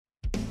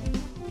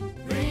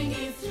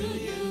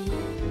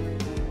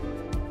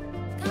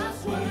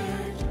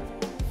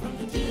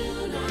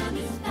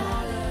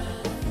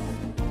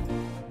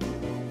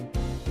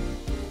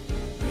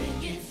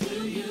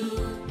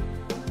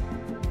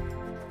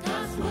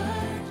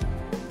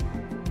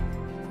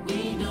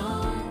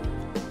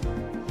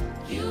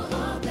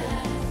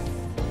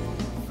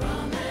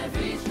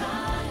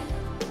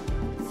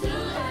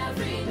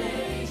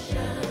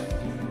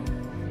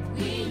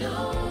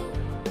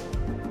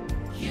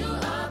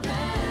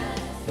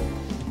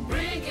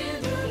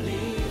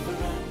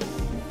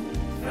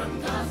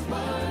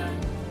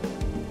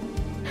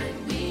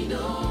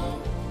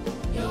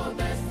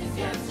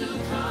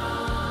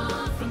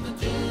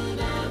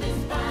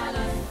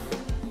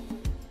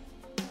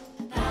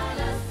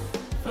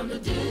the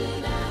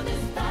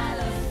Dunamis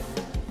Palace.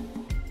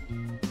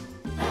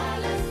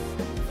 Palace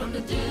from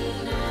the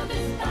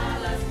Dunamis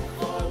Palace.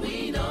 For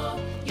we know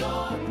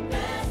your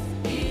best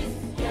is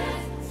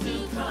yet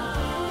to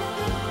come.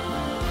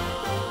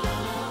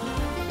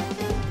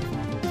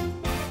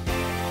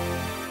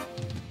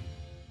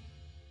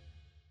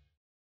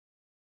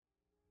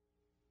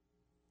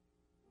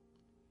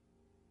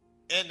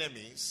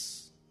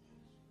 Enemies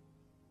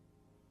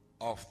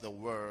of the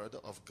word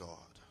of God.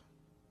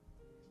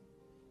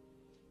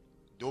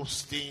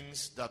 Those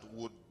things that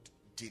would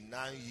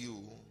deny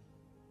you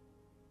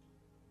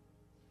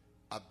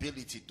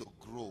ability to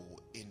grow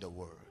in the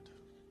word.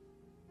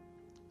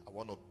 I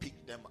want to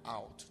pick them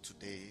out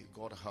today,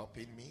 God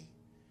helping me.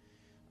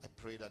 I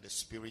pray that the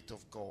Spirit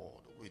of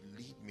God will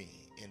lead me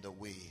in the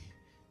way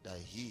that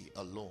He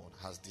alone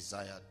has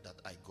desired that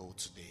I go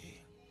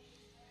today.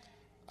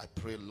 I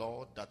pray,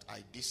 Lord, that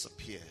I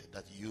disappear,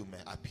 that you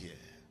may appear.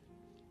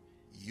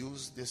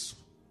 Use these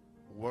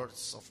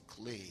words of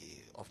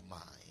clay of mine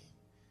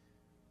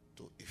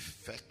to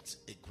effect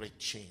a great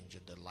change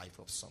in the life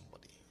of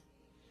somebody.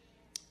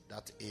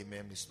 That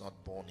amen is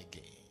not born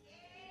again.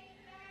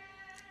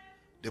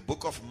 The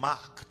book of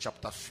Mark,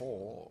 chapter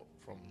 4,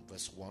 from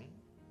verse 1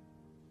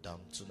 down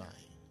to 9.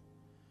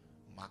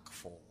 Mark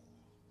 4.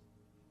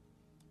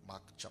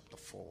 Mark chapter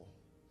 4.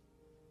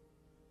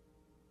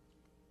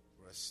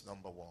 Verse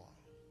number 1.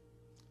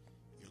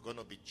 You're going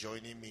to be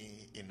joining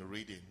me in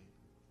reading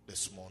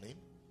this morning.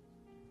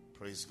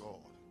 Praise God.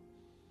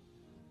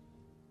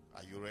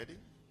 Are you ready?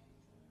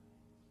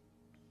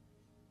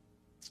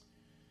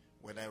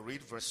 When I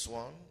read verse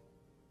 1,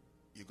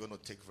 you're going to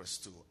take verse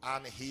 2.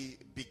 And he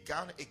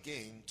began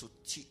again to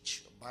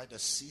teach by the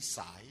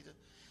seaside,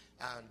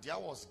 and there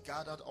was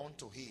gathered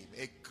unto him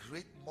a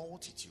great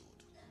multitude,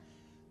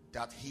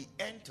 that he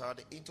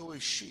entered into a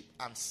ship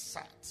and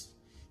sat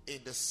in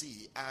the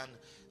sea, and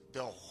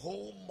the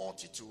whole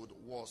multitude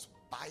was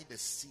by the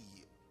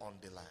sea on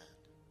the land.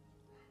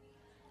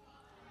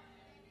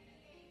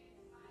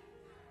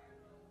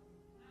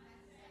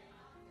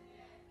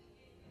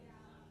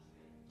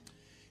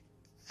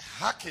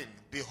 Hearken,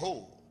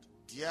 behold,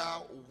 there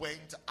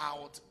went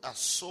out a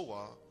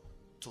sower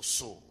to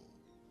sow.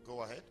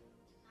 Go ahead.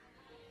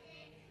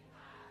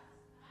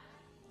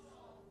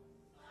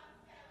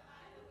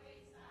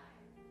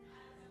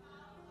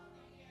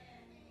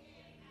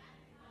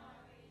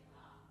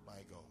 My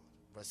God.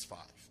 Verse 5.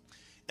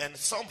 And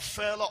some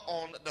fell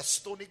on the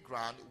stony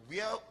ground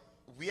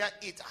where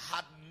it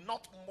had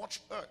not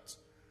much earth,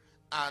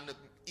 and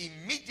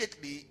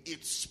immediately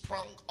it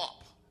sprung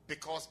up,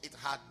 because it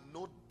had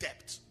no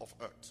depth of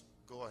earth.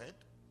 Go ahead.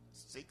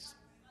 6.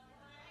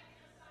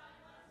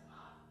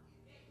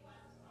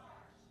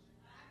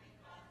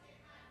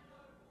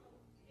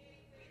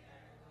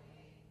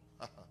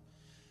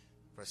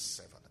 Verse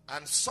 7.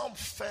 And some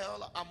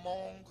fell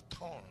among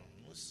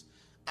thorns,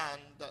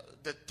 and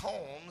the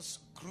thorns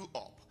grew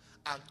up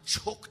and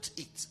choked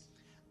it,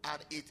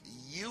 and it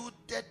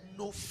yielded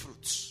no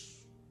fruit.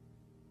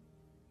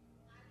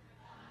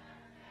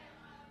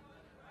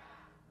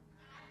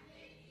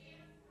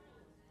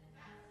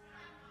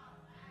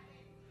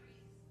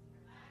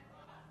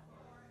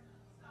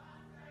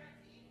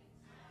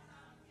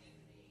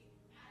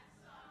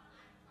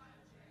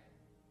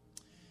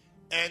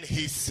 And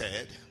he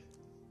said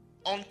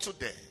unto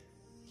them,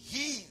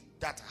 he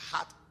that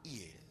hath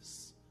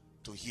ears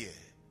to hear,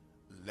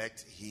 let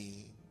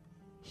him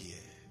hear.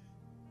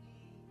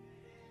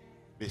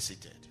 Be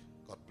seated.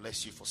 God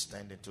bless you for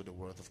standing to the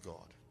word of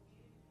God.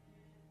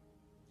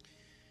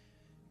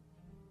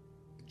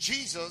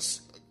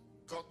 Jesus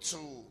got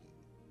to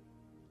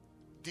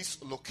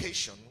this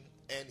location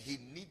and he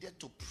needed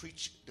to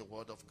preach the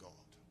word of God.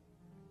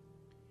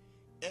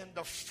 And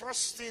the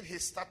first thing he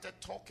started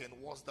talking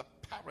was the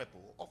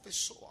parable of a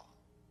sower.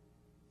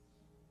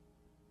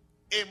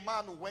 A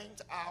man went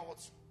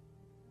out,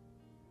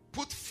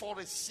 put forth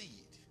a seed.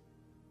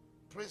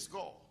 Praise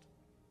God.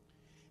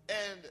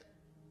 And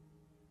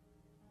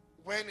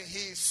when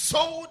he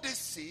sowed the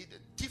seed,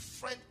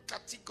 different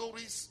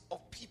categories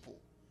of people.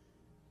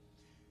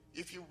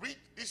 If you read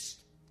this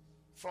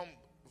from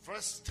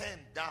verse 10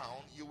 down,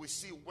 you will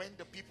see when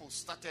the people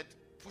started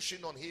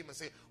pushing on him and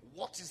say,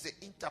 what is the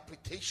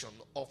interpretation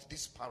of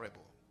this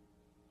parable?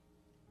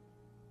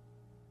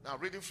 Now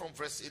reading from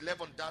verse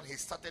 11 down, he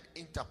started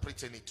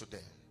interpreting it to them.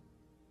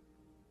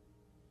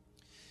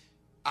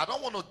 I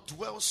don't want to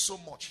dwell so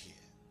much here.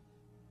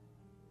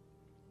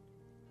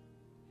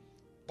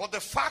 But the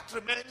fact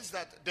remains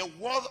that the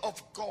word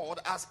of God,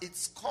 as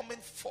it's coming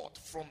forth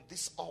from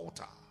this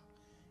altar,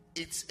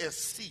 it's a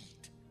seed.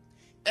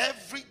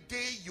 Every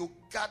day you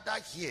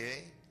gather here,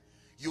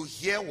 you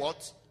hear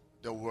what?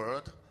 The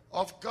word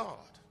of God.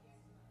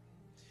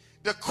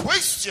 The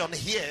question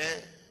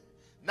here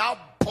now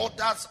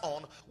borders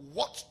on,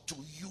 what do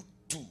you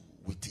do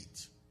with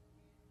it?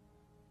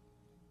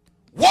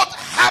 What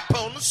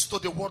happens to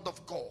the word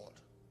of God?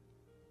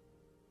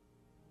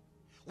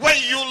 When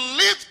you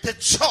leave the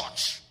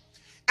church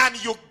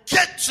and you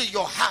get to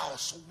your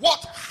house,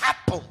 what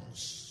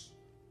happens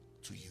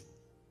to you?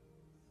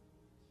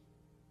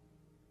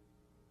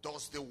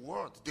 does the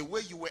word, the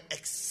way you were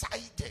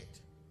excited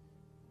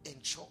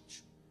in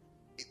church,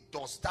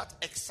 does that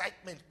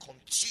excitement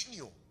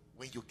continue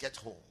when you get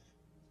home?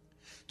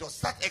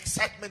 Does that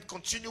excitement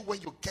continue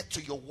when you get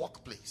to your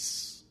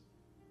workplace?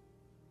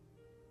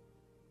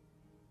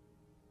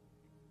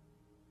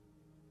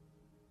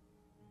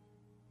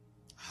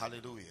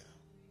 Hallelujah.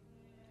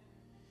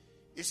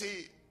 You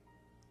see,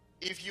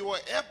 if you were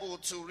able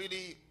to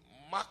really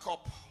mark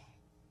up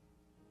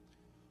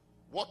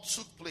what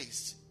took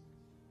place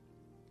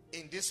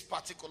in this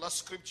particular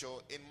scripture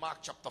in Mark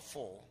chapter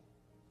 4,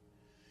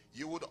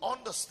 you would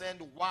understand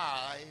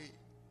why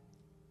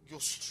you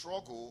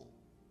struggle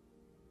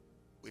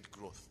with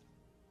growth.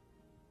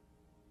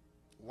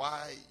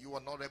 Why you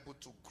are not able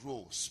to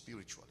grow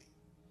spiritually.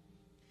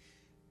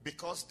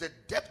 Because the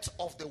depth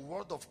of the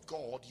word of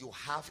God you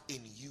have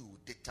in you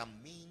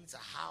determines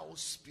how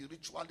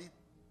spiritually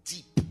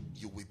deep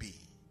you will be.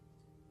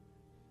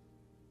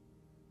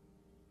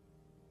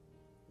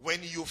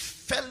 When you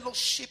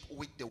fellowship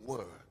with the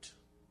word,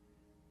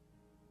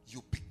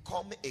 you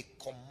become a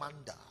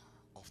commander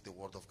of the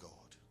word of God.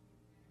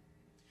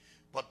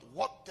 But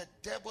what the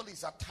devil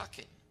is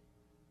attacking,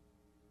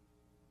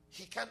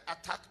 he can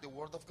attack the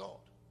word of God.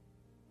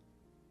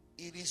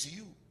 It is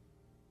you.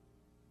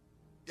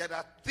 There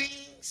are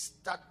things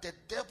that the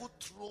devil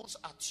throws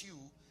at you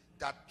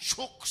that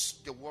chokes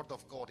the word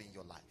of God in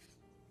your life.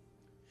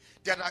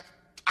 There are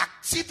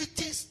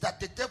activities that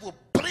the devil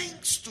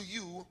brings to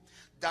you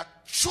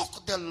that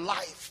choke the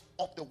life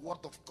of the word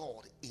of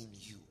God in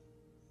you.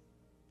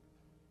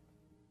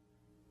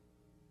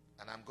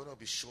 And I'm going to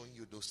be showing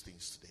you those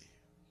things today.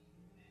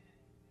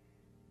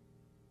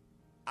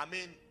 I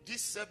mean,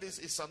 this service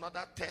is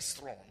another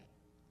test run.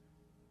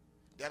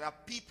 There are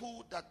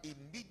people that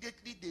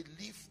immediately they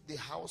leave the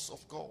house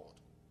of God.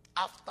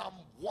 After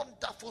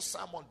wonderful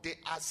sermon, they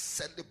are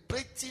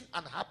celebrating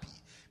and happy.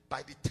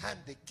 By the time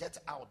they get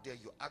out there,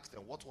 you ask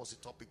them, what was the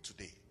topic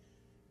today?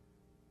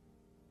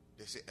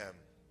 They say,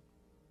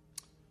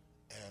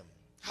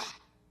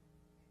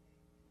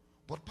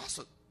 but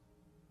pastor,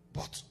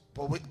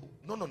 but wait,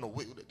 no,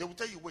 wait. They will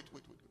tell you, wait.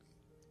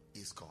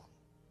 He's gone.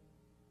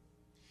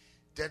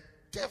 The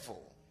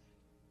devil,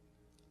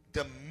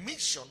 the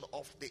mission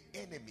of the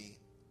enemy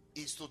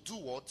is to do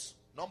what?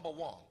 Number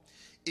one,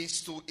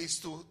 is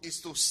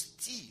to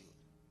steal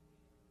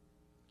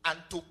and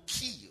to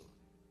kill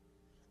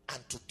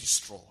and to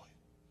destroy.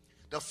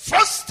 The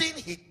first thing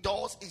he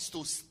does is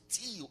to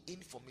steal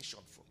information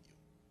from you.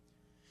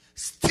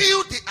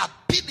 Steal the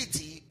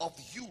ability of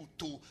you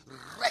to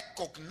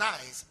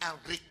recognize and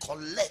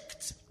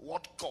recollect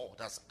what God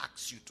has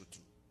asked you to do.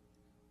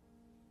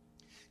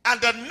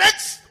 And the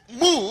next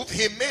move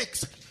he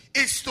makes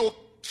is to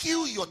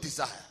kill your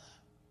desire.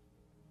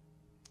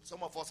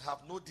 Some of us have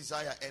no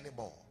desire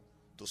anymore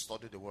to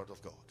study the word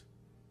of God.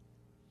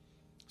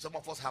 Some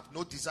of us have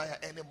no desire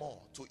anymore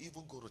to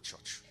even go to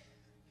church.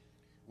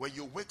 When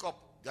you wake up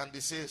and they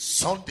say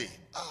Sunday,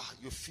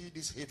 you feel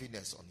this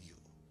heaviness on you.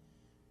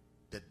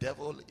 The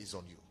devil is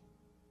on you.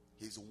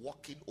 He's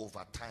walking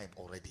over time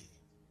already.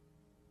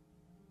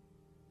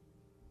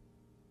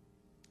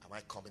 Am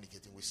I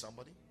communicating with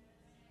somebody?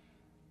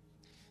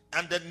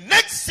 And the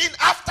next thing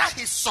after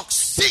he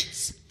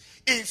succeeds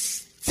in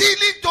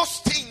stealing those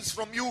things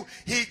from you,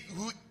 he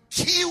will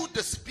kill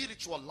the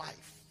spiritual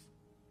life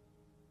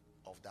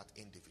of that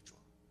individual.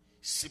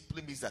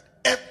 Simply means that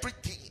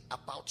everything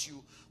about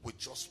you will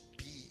just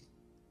be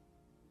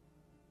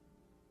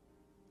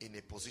in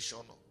a position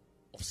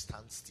of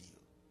standstill.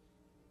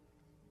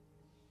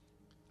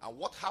 And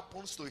what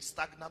happens to a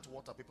stagnant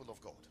water, people of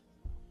God?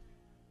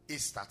 It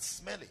starts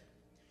smelling.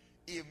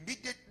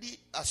 Immediately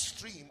a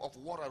stream of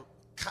water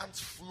can't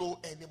flow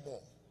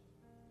anymore.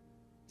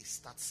 It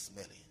starts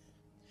smelling.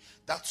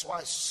 That's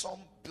why some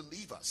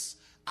believers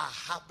are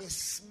having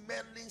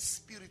smelling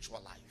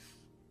spiritual life.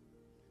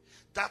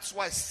 That's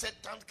why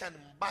Satan can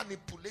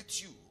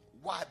manipulate you.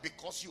 Why?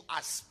 Because you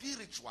are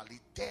spiritually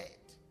dead.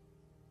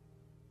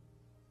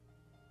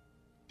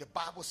 The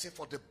Bible says,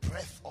 for the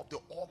breath of the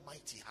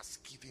Almighty has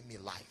given me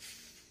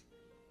life.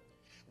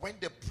 When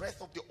the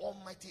breath of the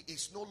Almighty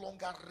is no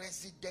longer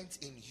resident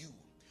in you,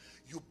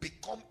 you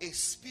become a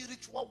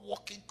spiritual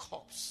walking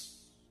corpse.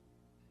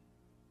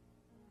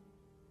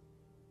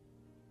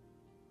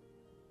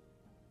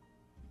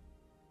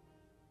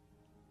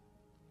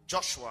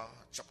 Joshua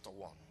chapter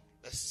 1.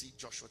 Let's see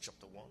Joshua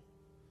chapter 1.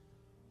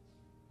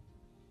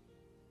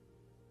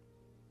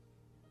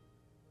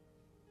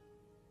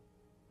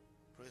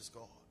 Praise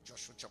God.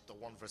 Joshua chapter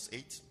 1 verse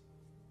 8.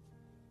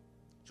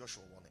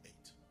 Joshua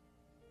 1:8.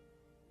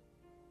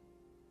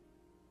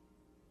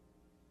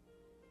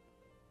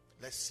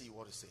 Let's see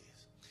what it says.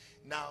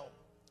 Now,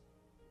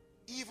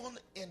 even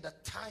in the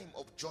time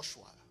of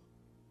Joshua,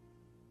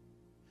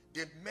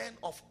 the men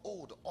of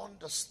old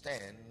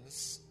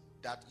understands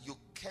that you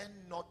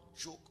cannot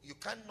joke, you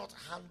cannot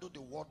handle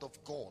the word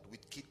of God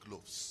with kid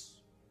gloves.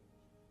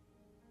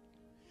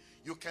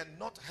 You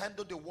cannot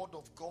handle the word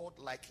of God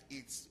like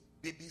it's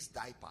baby's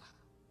diaper.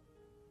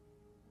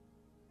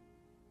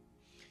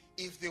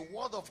 if the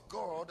word of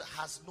God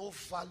has no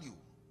value,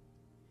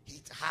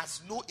 it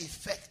has no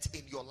effect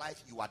in your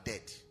life, you are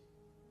dead.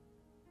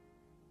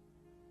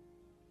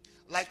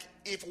 Like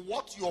if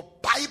what your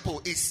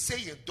Bible is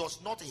saying does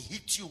not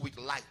hit you with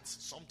light,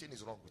 something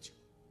is wrong with you.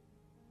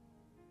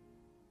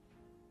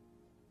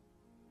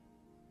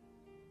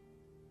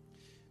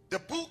 The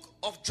book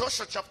of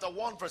Joshua chapter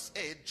 1 verse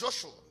 8,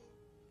 Joshua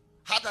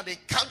had an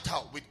encounter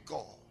with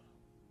God.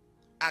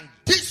 And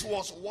this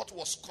was what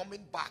was coming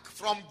back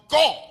from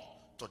God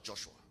to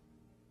Joshua.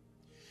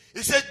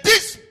 He said,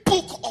 this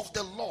book of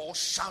the law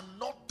shall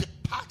not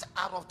depart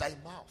out of thy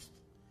mouth.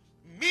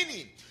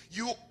 Meaning,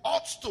 you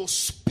ought to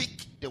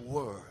speak the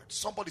word.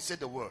 Somebody say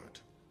the word.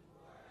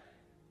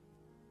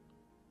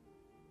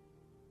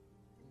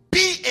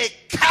 Be a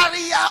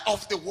carrier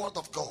of the word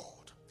of God.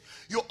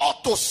 You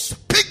ought to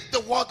speak the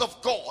word of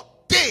God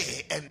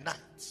day and night.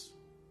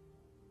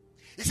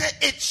 He said,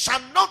 it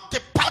shall not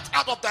depart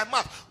out of thy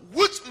mouth,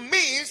 which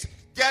means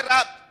there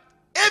are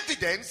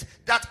evidence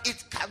that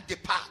it can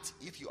depart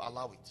if you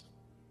allow it.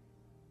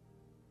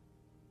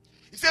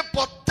 He said,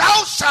 but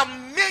thou shalt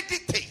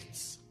meditate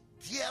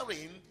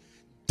therein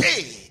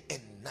day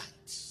and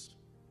night.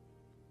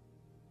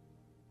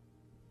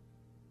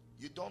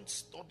 You don't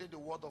study the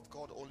word of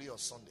God only on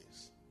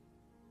Sundays.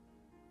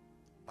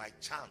 By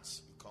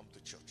chance, you come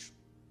to church.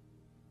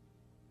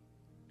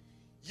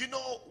 You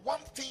know, one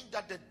thing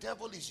that the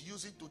devil is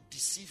using to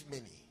deceive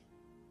many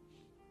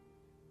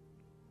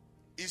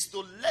is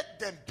to let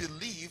them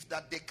believe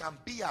that they can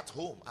be at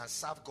home and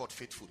serve God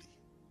faithfully.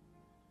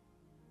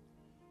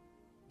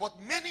 But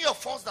many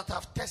of us that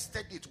have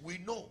tested it, we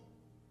know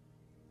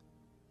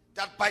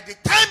that by the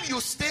time you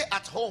stay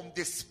at home,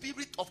 the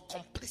spirit of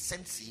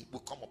complacency will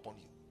come upon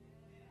you.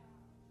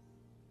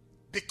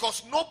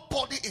 Because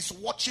nobody is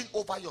watching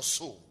over your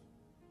soul.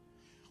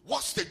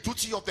 What's the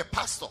duty of the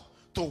pastor?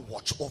 To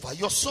watch over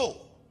your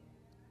soul.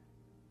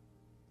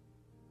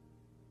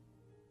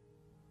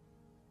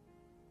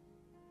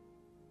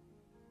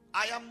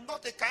 I am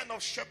not the kind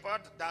of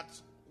shepherd that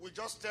will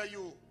just tell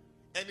you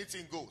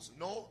anything goes.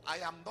 No, I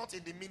am not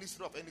in the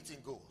ministry of anything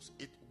goes.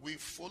 We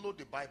follow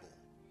the Bible.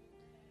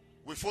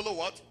 We follow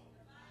what?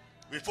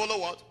 We follow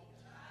what?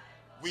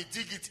 We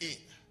dig it in.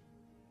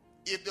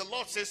 If the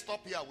Lord says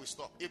stop here, we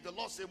stop. If the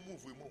Lord says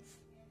move, we move.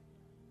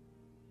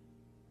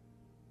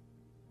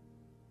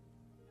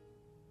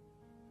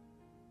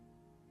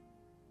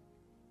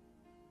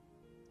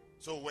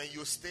 So when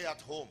you stay at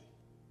home,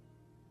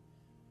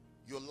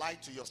 you lie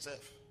to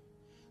yourself.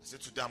 I say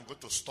today I'm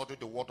going to study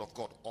the word of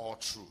God all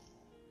through.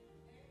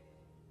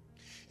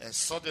 And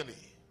suddenly,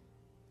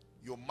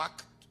 you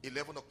mark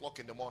 11 o'clock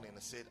in the morning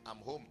and said, I'm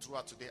home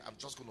throughout today. I'm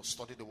just going to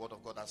study the word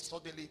of God. And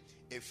suddenly,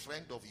 a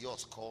friend of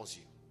yours calls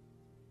you.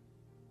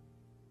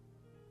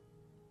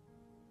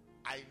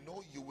 I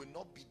know you will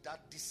not be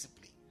that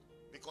disciplined.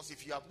 Because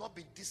if you have not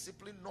been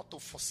disciplined not to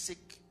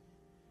forsake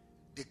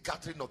the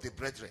gathering of the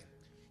brethren,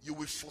 you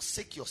will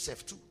forsake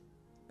yourself too.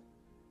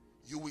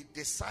 You will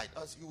decide,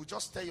 as you will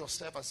just tell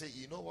yourself and say,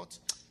 you know what?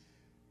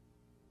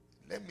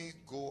 Let me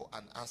go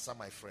and answer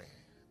my friend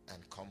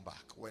and come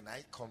back. When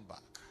I come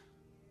back,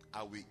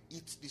 I will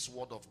eat this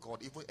word of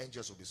God. Even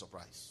angels will be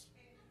surprised.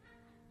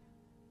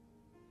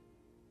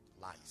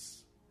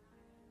 Lies.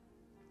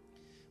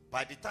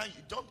 By the time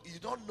you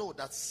don't know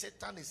that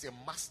Satan is a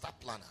master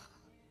planner.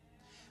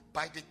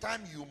 By the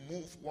time you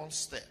move one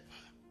step,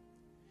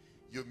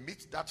 you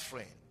meet that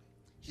friend.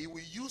 He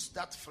will use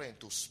that friend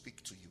to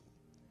speak to you.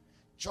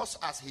 Just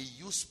as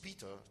he used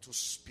Peter to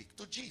speak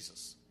to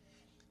Jesus.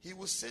 He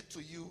will say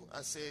to you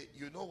and say,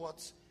 you know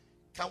what?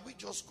 Can we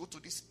just go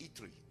to this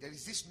eatery? There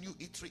is this new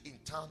eatery in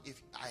town.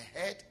 If I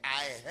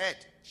heard,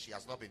 she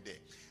has not been there.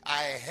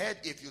 I heard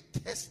if you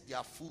test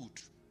their food,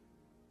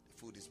 the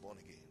food is born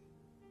again.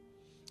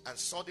 And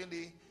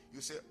suddenly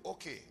you say,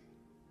 okay.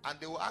 And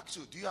they will ask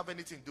you, do you have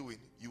anything doing?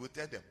 You will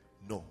tell them,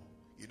 no.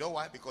 You know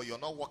why? Because you're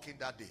not working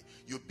that day.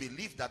 You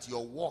believe that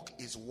your work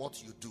is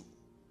what you do.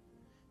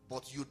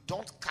 But you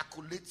don't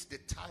calculate the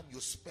time you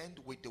spend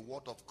with the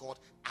word of God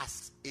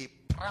as a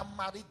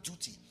primary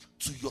duty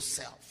to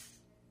yourself.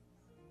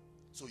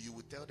 So you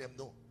will tell them,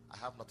 no, I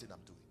have nothing I'm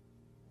doing.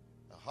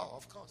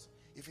 Of course.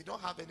 If you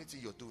don't have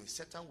anything you're doing,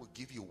 Satan will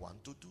give you one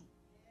to do.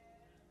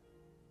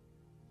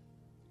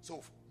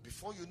 So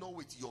before you know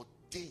it, your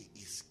day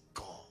is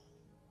gone.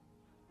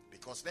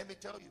 Because let me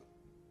tell you,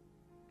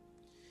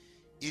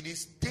 it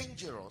is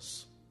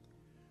dangerous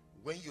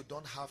when you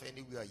don't have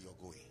anywhere you're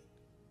going.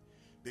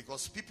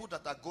 Because people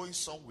that are going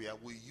somewhere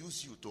will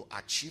use you to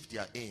achieve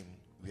their aim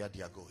where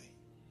they are going.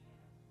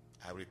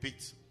 I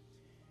repeat,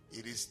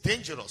 it is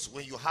dangerous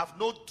when you have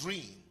no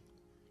dream.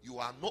 You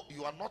are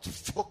not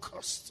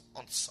focused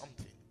on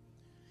something.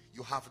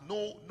 You have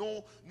no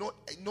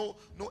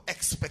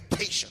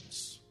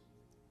expectations.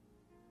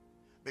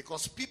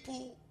 Because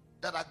people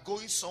that are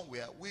going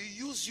somewhere will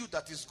use you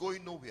that is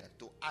going nowhere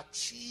to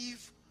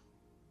achieve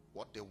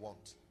what they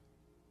want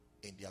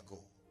in their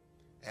goal.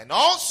 And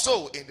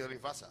also in the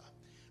reverse,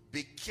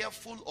 be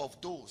careful of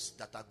those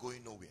that are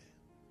going nowhere.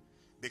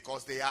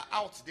 Because they are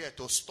out there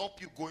to stop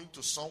you going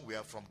to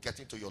somewhere from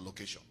getting to your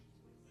location.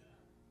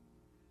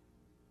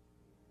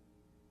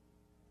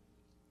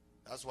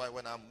 That's why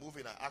when I'm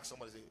moving, I ask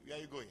somebody, where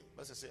are you going?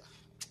 Let's say,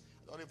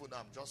 I don't even know,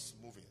 I'm just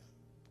moving.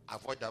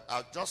 Avoid that.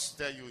 I'll just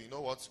tell you, you know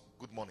what?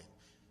 Good morning.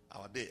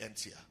 Our day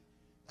ends here.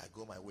 I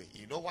go my way.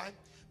 You know why?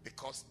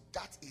 Because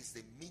that is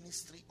the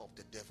ministry of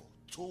the devil,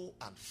 to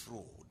and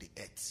fro the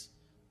earth.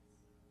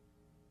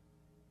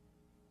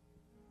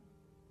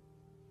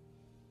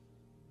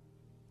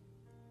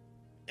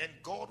 And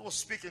God was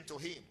speaking to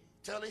him,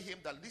 telling him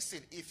that, listen,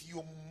 if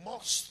you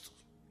must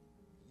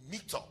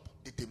meet up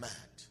the demand,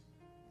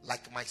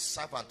 like my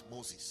servant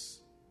Moses,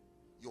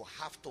 you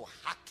have to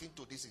hearken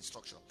to this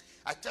instruction.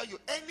 I tell you,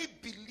 any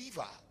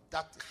believer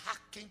that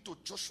hearken to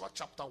Joshua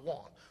chapter 1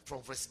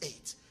 from verse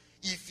 8,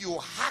 if you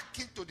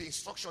hearken to the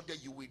instruction there,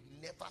 you will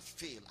never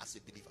fail as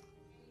a believer.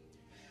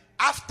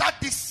 After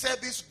this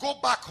service, go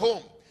back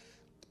home.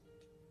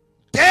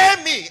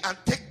 Dare me and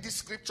take this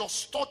scripture,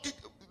 study,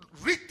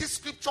 read this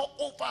scripture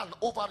over and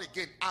over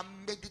again, and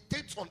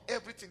meditate on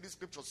everything this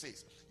scripture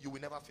says. You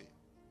will never fail.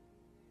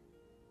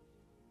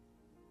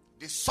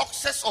 The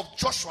success of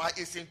Joshua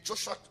is in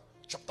Joshua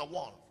chapter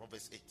 1 from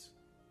verse 8.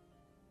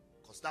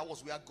 Because that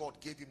was where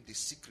God gave him the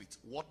secret,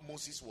 what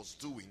Moses was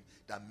doing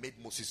that made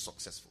Moses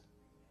successful.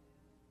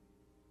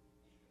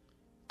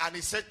 And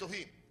he said to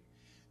him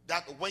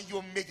that when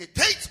you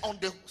meditate on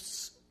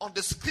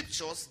the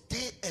scriptures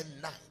day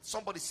and night,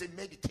 somebody say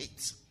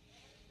meditate.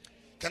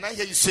 Can I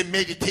hear you say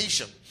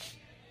meditation?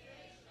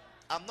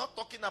 I'm not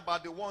talking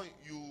about the one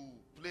you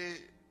play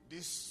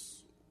this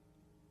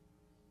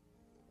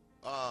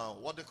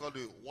what they call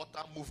the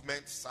water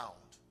movement sound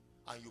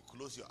and you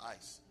close your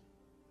eyes.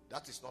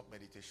 That is not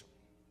meditation.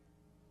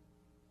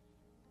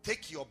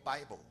 Take your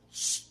Bible,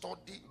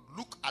 study,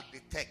 look at the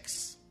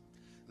text.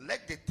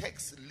 Let the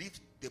text leave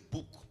the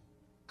book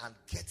and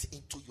get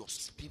into your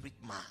spirit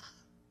man.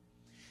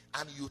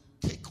 And you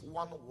take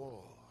one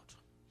word,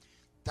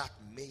 that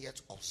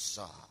mayest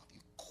observe,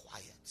 you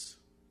quiet,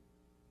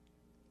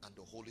 and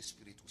the Holy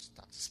Spirit will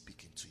start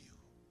speaking to you.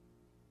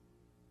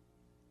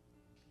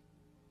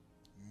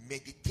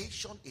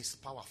 Meditation is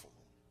powerful.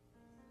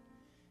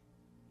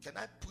 Can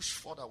I push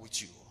further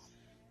with you?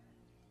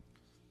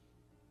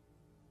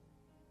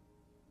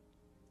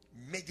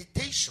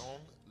 Meditation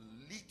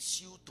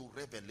leads you to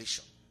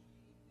revelation.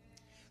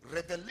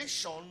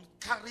 Revelation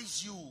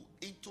carries you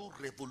into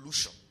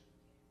revolution.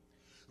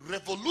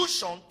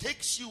 Revolution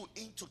takes you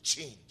into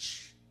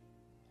change.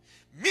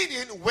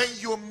 Meaning, when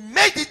you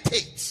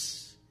meditate,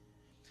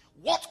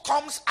 what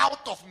comes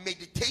out of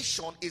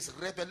meditation is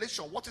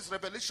revelation. What is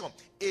revelation?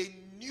 A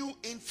new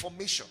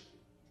information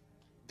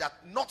that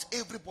not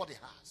everybody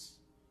has.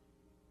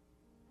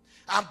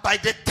 And by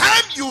the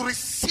time you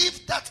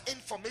receive that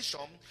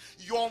information,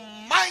 your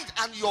mind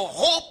and your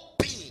whole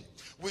being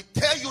will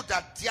tell you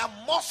that there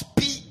must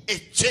be a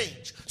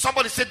change.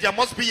 Somebody said there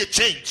must be a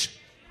change.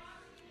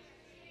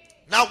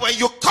 Now, when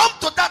you come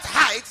to that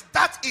height,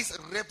 that is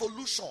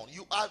revolution.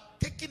 You are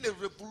taking a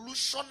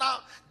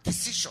revolutionary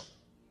decision.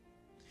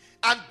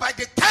 And by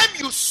the time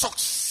you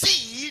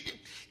succeed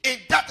in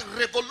that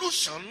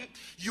revolution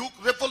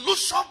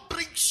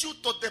brings you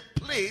to the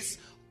place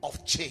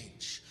of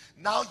change.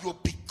 Now you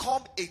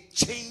become a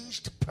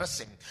changed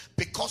person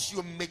because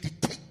you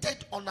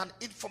meditated on an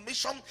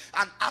information,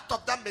 and out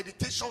of that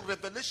meditation,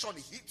 revelation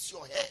hits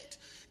your head.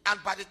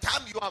 And by the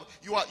time you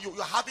are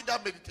having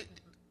that meditation,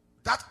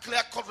 that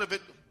clear-cut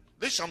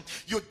revelation,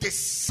 you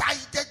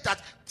decided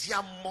that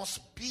there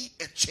must be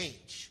a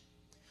change.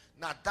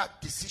 Now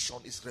that decision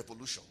is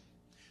revolution.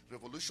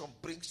 Revolution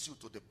brings you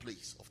to the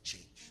place of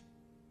change.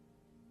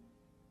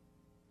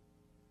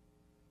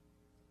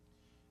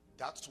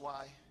 That's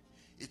why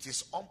it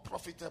is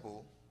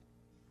unprofitable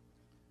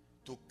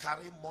to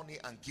carry money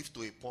and give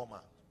to a poor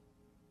man.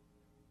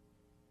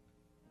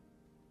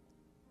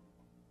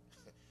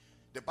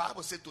 The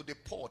Bible said to the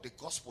poor, the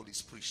gospel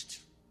is preached.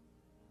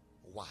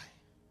 Why?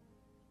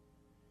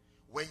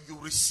 When you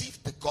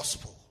receive the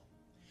gospel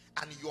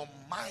and your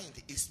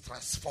mind is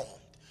transformed,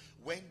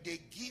 when they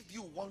give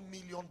you $1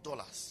 million,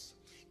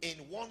 in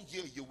 1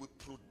 year you will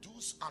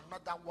produce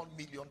another $1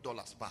 million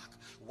back.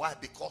 Why?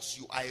 Because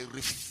you are a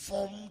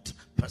reformed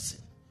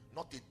person,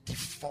 not a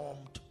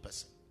deformed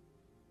person.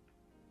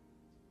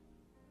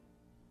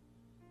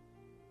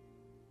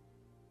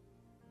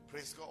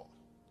 Praise God.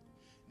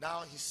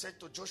 Now he said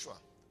to Joshua,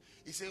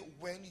 he said,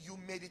 when you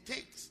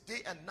meditate day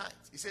and night,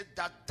 he said,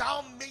 that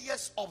thou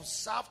mayest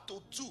observe to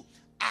do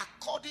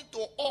according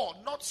to all,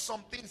 not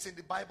some things in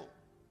the Bible,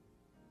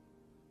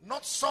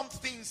 not some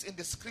things in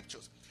the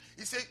scriptures.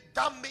 He said,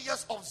 thou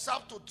mayest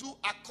observe to do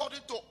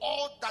according to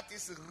all that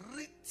is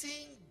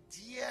written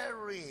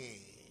therein.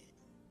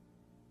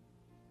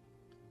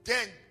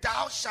 Then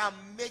thou shalt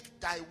make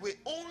thy way.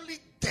 Only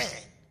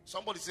then.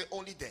 Somebody say,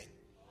 only then.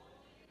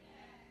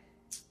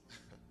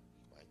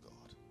 My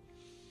God.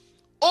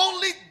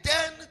 Only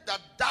then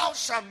that thou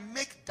shalt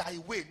make thy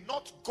way.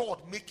 Not God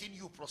making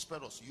you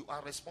prosperous. You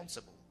are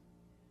responsible.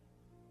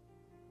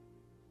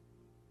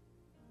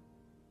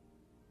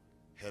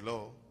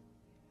 Hello.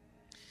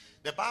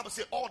 The Bible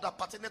says all that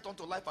pertaineth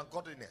unto life and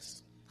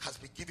godliness has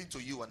been given to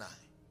you and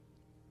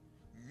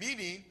I.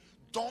 Meaning,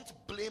 don't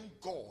blame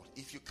God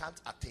if you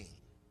can't attain.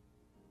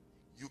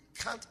 You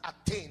can't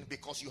attain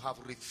because you have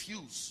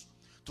refused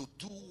to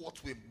do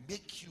what will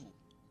make you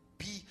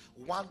be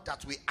one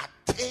that will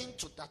attain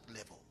to that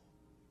level.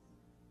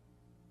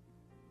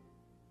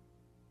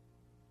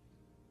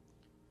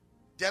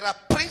 There are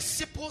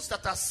principles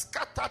that are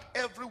scattered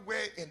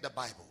everywhere in the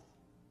Bible.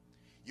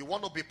 You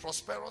want to be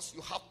prosperous,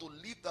 you have to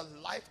live the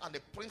life and a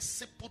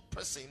principled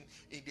person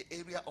in the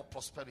area of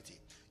prosperity.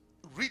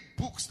 Read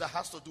books that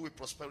has to do with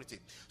prosperity.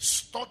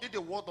 Study the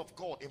word of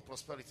God in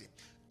prosperity.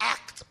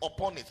 Act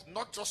upon it,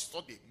 not just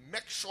study.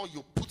 Make sure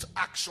you put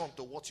action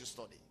to what you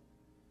study.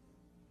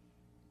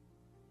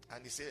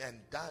 And he said, and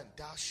then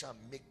thou shalt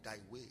make thy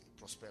way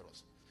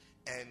prosperous.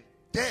 And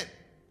then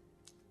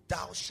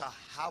thou shalt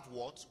have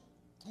what?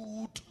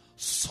 Good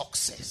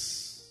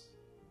success.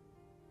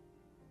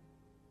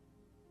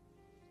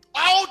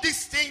 All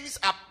these things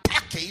are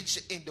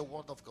packaged in the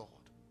word of God.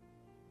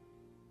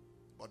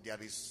 But there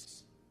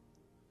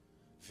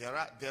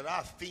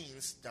are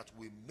things that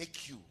will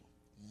make you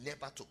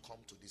never to come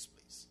to this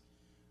place.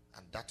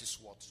 And that is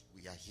what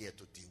we are here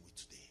to deal with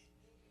today.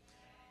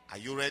 Are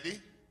you ready?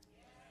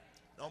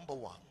 Number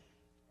one.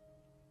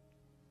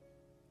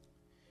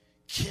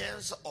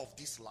 Cares of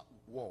this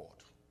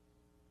world.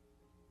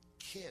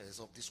 Cares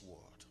of this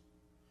world.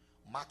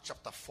 Mark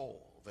chapter 4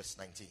 verse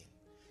 19.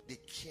 The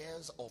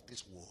cares of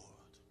this world.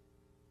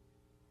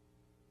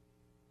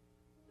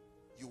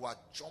 You are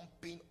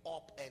jumping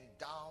up and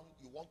down.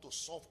 You want to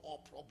solve all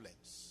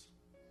problems.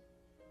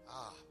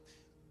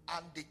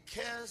 And the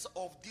cares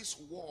of this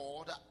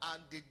world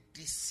and the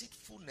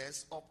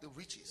deceitfulness of the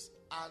riches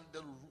and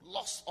the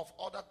loss of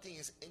other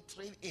things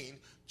entering in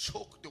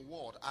choke the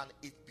word, and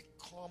it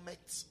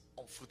becometh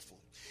unfruitful.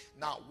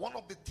 Now, one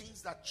of the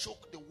things that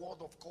choke the word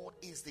of God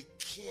is the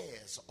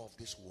cares of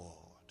this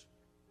world.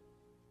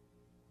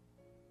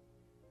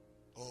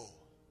 Oh,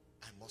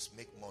 I must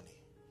make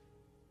money.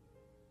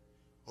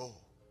 Oh,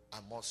 I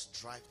must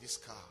drive this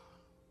car.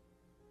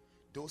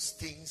 Those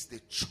things, they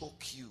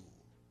choke you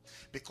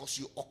because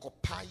you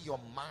occupy your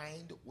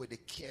mind with the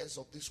cares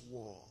of this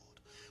world.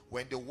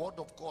 When the word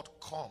of God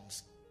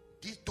comes,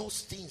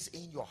 those things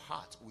in your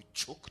heart will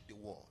choke the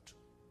word.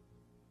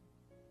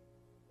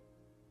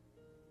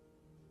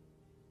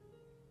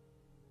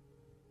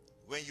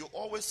 When you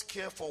always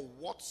care for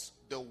what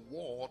the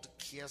world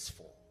cares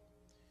for,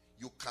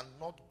 you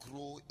cannot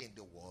grow in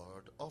the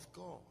word of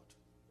God.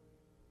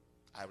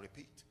 I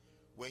repeat,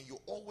 when you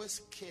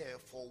always care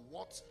for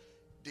what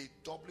the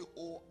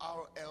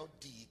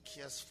WORLD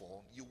cares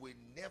for, you will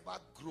never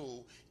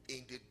grow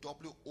in the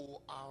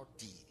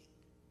WORD.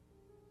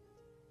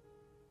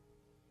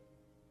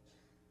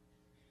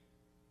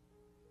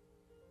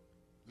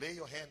 Lay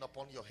your hand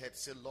upon your head.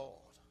 Say, Lord,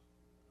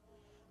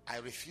 I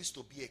refuse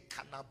to be a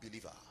carnal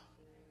believer.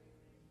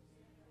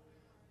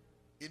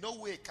 You know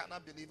who a carnal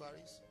believer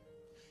is?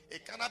 A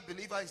carnal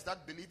believer is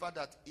that believer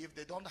that if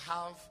they don't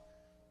have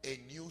a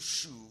new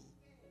shoe,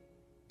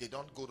 they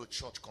don't go to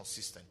church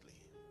consistently.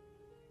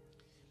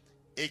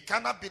 A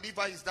carnal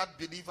believer is that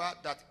believer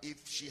that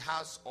if she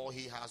has or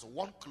he has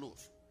one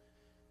cloth,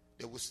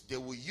 they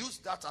will use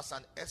that as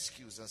an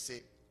excuse and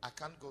say, I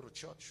can't go to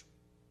church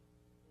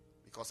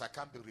because I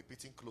can't be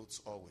repeating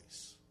clothes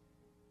always.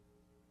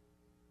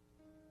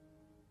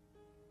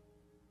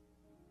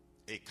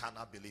 A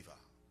carnal believer,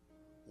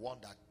 one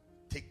that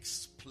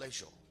takes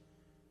pleasure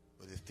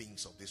with the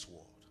things of this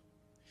world.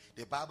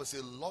 The Bible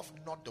says, love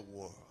not the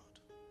world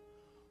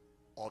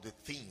or the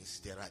things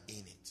that are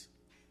in it.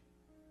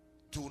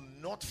 Do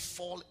not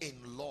fall in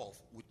love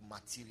with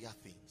material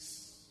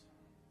things.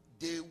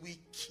 They will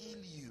kill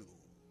you.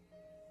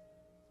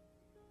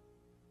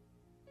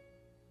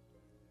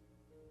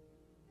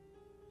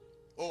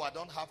 Oh, I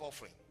don't have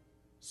offering,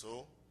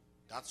 so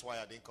that's why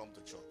I didn't come to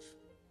church.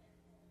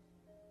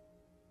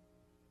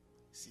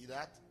 See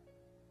that?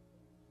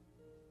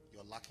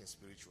 You're lacking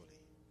spiritually.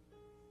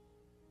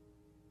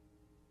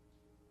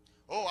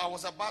 Oh, I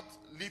was about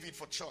leaving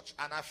for church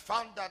and I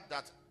found out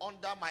that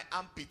under my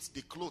armpits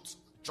the clothes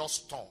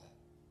just torn.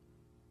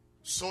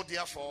 So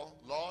therefore,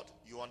 Lord,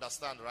 you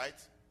understand, right?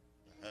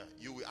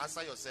 You will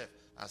answer yourself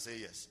and say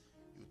yes.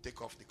 You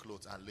take off the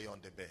clothes and lay on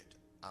the bed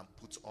and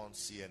put on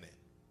CNN.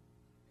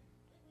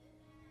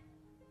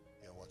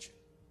 You're watching.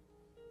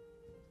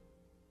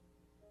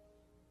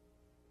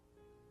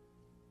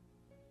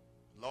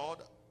 Lord,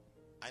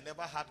 I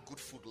never had good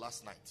food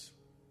last night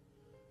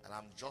and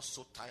I'm just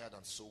so tired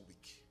and so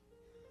weak.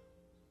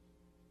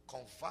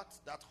 Convert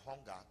that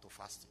hunger to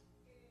fasting.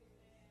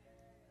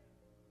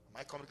 Am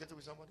I communicating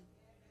with somebody?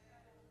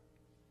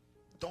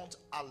 Don't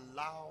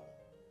allow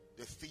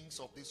the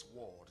things of this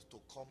world to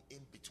come in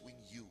between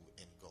you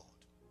and God.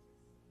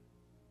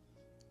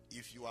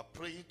 If you are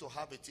praying to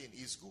have a thing,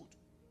 it's good.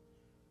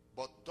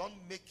 But don't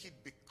make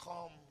it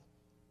become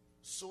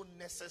so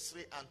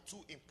necessary and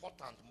too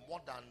important more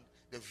than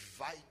the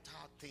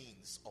vital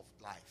things of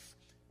life,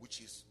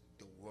 which is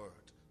the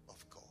word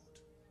of God.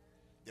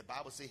 The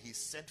Bible says he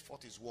sent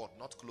forth his word,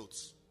 not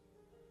clothes.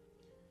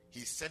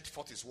 He sent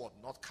forth his word,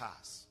 not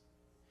cars.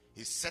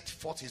 He sent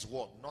forth his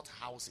word, not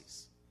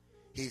houses.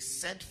 He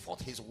sent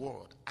forth his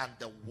word, and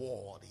the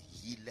word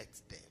healed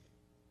them.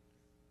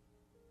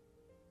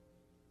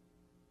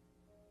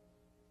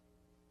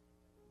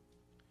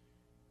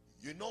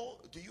 You know,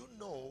 do you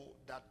know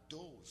that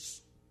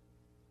those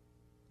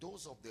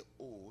of the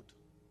old,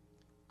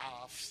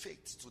 our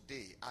faith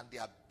today and the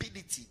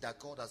ability that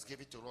God has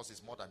given to us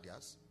is more than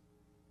theirs?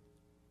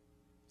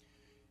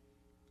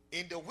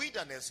 In the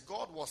wilderness,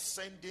 God was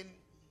sending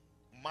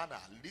manna,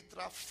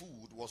 literal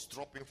food was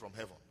dropping from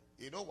heaven.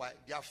 You know why?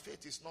 Their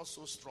faith is not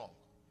so strong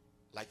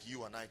like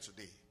you and I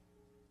today,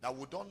 that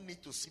we don't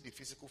need to see the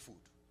physical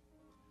food.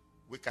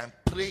 We can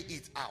pray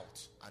it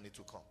out and it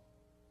will come.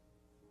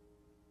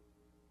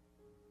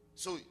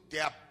 So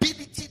the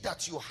ability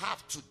that you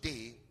have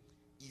today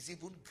is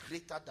even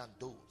greater than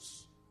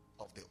those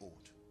of the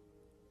old.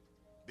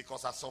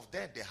 Because as of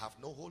then, they have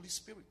no Holy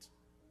Spirit.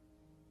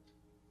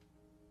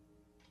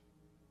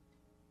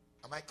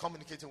 Am I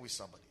communicating with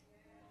somebody?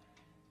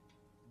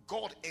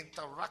 God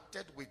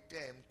interacted with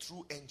them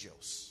through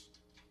angels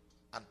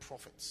and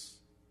prophets.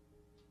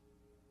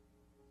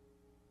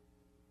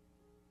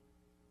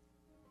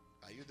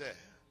 Are you there?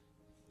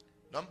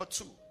 Number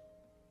 2,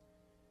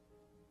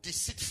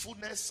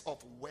 deceitfulness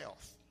of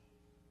wealth.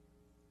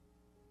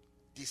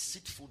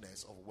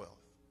 Deceitfulness of wealth.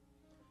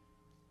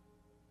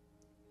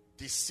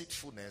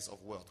 Deceitfulness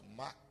of wealth.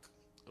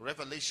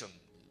 Revelation.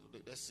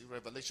 Let's see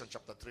Revelation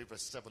chapter 3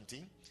 verse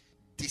 17.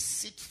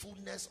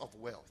 Deceitfulness of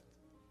wealth.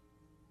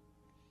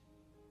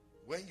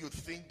 When you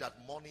think that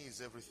money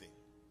is everything,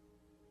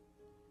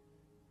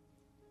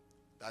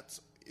 that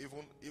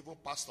even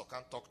pastor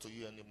can't talk to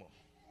you anymore.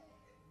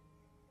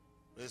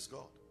 Praise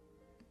God.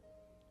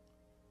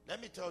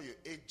 Let me tell you,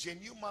 a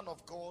genuine man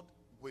of God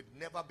will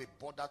never be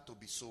bothered to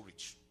be so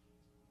rich,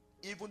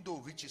 even though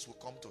riches will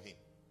come to him.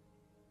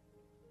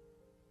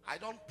 I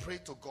don't pray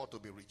to God to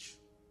be rich.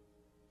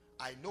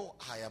 I know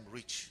I am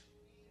rich.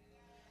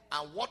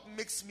 And what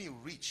makes me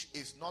rich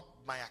is not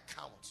my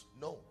account.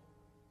 No.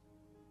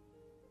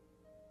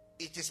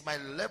 It is my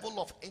level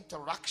of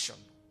interaction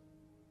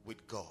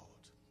with God.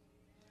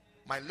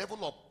 My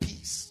level of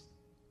peace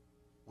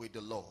with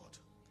the Lord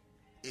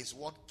is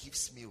what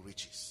gives me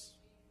riches.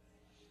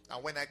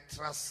 And when I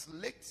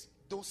translate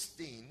those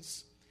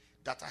things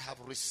that I have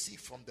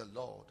received from the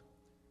Lord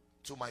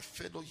to my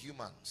fellow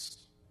humans,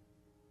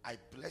 I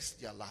bless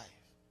their life.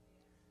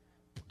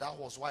 That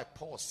was why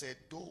Paul said,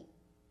 though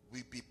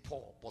we be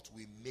poor, but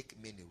we make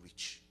many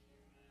rich.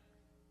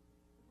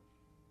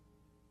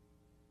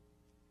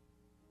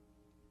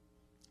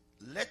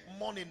 Let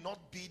money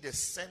not be the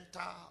center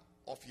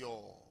of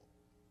your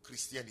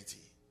Christianity.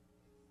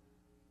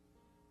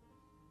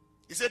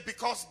 He said,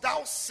 because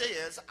thou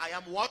sayest, I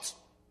am what?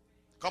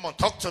 Come on,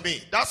 talk to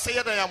me. Thou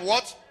sayest, I am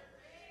what?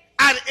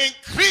 And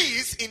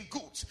increase in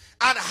goods,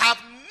 and have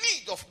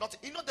need of nothing.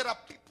 You know, there are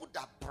people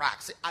that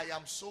brag, say, I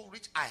am so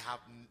rich, I have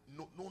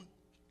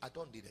I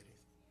don't need anything.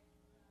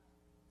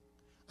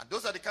 And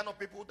those are the kind of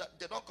people that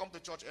they don't come to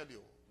church early.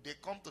 They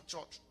come to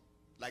church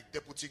like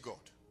deputy God.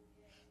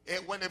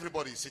 And when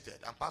everybody is seated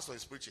and pastor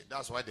is preaching,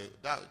 that's why they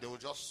will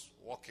just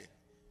walk in.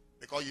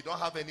 Because you don't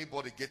have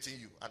anybody getting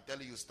you and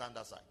telling you stand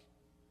aside.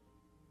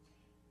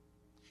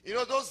 You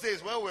know, those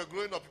days when we were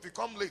growing up, if you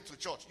come late to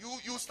church,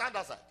 you stand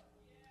aside.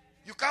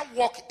 You can't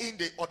walk in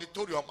the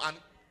auditorium and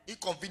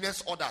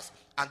inconvenience others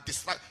and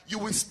distract. You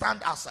will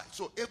stand outside.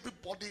 So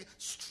everybody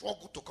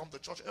struggle to come to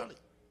church early.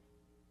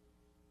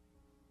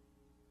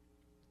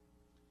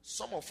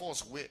 Some of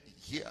us were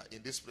here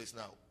in this place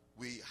now.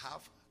 We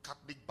have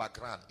Catholic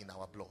background in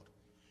our blood.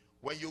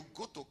 When you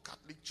go to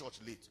Catholic church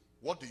late,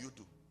 what do?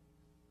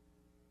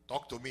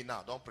 Talk to me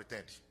now. Don't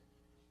pretend.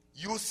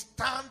 You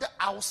stand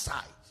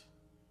outside.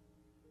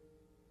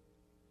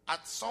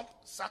 At some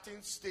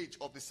certain stage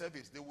of the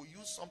service, they will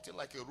use something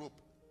like a rope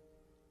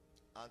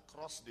and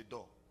cross the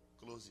door,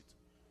 close it.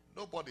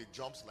 Nobody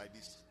jumps like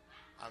this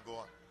and go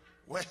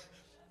on.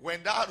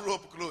 When that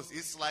rope closes,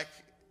 it's like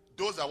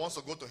those that wants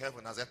to go to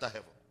heaven has entered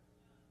heaven.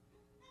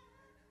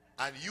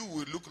 And you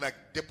will look like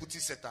deputy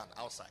Satan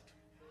outside.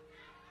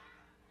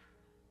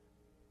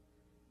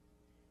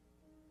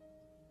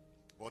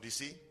 But you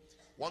see,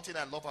 one thing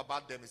I love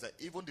about them is that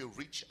even the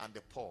rich and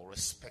the poor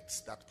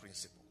respects that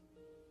principle.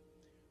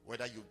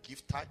 Whether you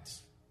give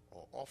tithes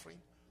or offering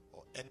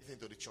or anything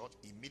to the church,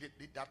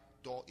 immediately that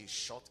door is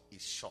shut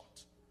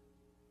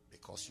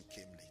because you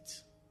came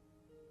late.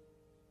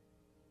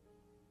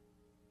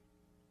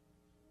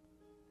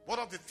 One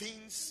of the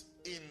things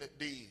in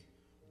the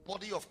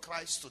body of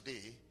Christ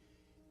today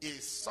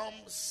is some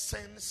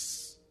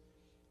sense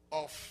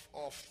of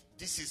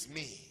this is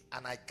me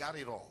and I got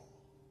it all.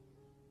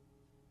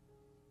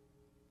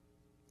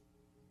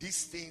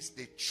 These things,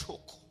 they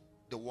choke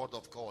the word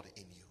of God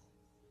in you.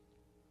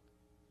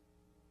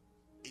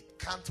 It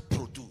can't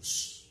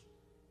produce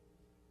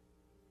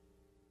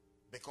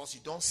because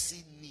you don't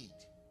see need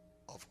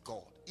of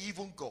God,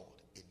 even God,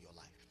 in your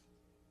life.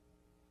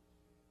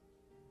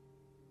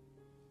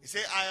 You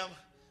say,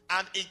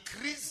 and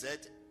increase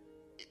it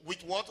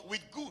with what?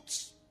 With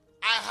goods.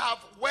 I have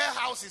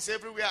warehouses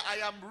everywhere.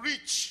 I am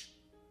rich.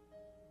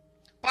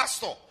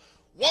 Pastor,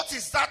 what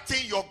is that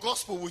thing your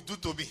gospel will do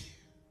to me?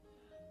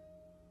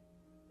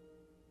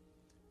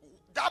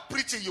 That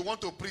preaching you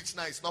want to preach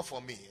now is not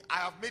for me. I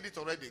have made it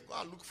already. Go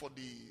and look for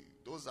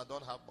those that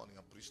don't have money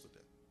and preach to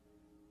them.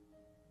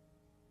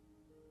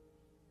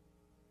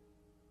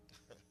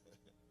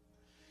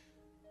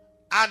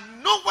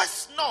 And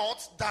knowest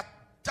not that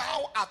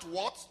thou art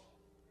what?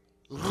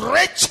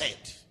 Wretched.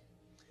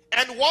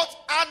 And what?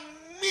 And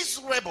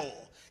miserable.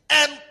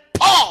 And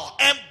poor.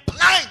 And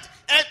blind.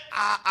 And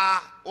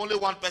only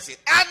one person.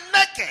 And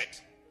naked.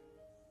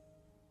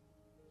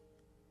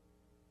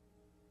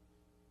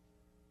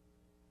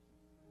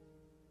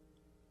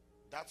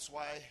 That's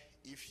why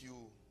if you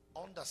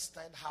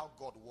understand how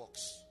God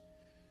works,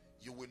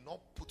 you will not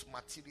put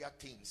material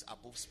things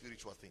above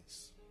spiritual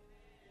things.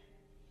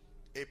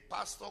 A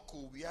pastor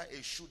could wear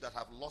a shoe that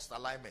have lost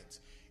alignment.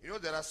 You know,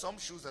 there are some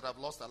shoes that have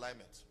lost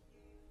alignment.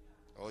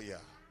 Oh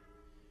yeah.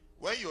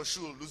 When your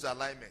shoe lose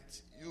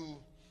alignment, you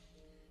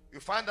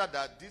find out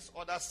that this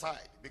other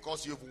side,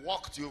 because you've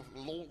walked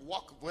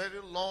very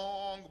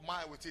long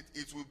mile with it,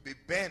 it will be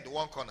bent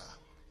one corner.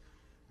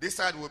 This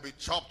side will be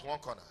chopped one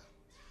corner.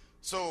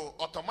 So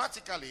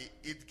automatically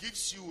it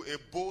gives you a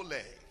bow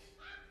leg.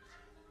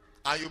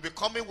 And you'll be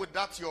coming with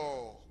that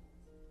your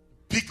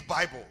big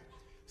Bible.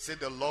 Say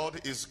the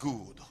Lord is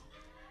good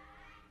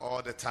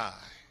all the time.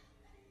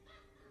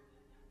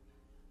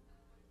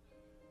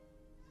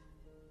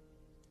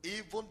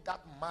 Even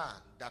that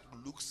man that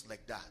looks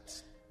like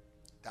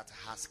that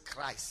has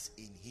Christ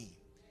in him,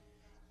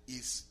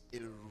 is a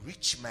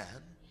rich man,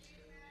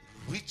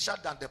 richer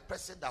than the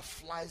person that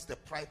flies the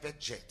private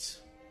jet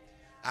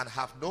and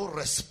have no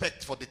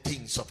respect for the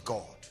things of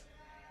God.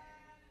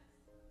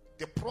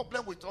 The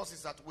problem with us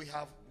is that we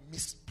have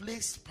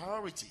misplaced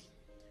priority.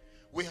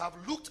 We have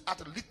looked at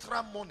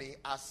literal money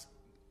as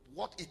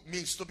what it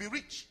means to be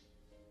rich.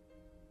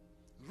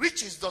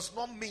 Riches does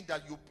not mean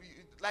that you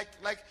like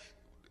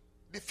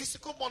the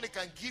physical money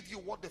can give you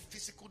what the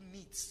physical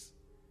needs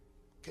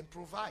can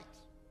provide.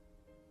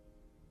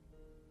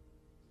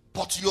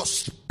 But your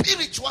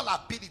spiritual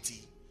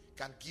ability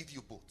can give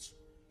you both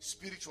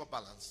spiritual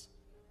balance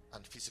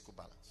and physical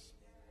balance.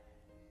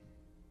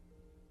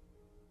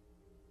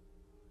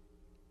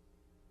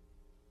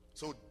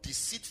 So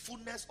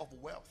deceitfulness of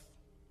wealth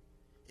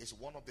is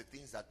one of the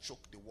things that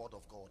choke the word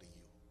of God in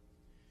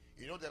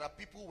you. You know, there are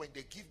people, when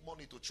they give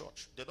money to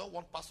church, they don't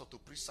want pastor to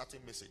preach certain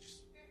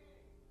messages.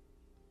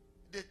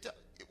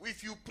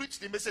 If you preach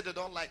the message they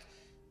don't like,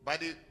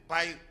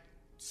 by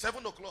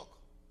 7 o'clock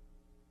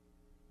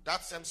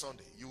that same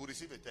Sunday, you will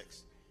receive a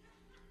text.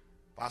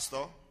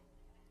 Pastor,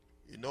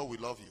 you know we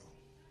love you.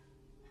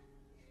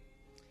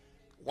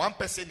 One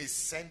person is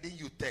sending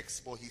you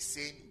text, but he's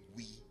saying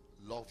we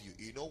love you.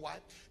 You know why?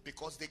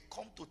 Because they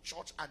come to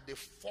church and they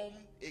form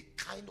a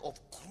kind of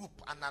group,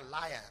 an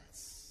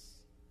alliance,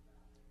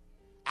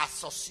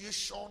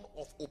 association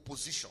of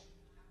opposition.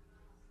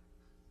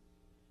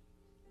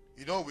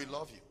 You know we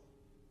love you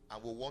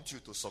and we want you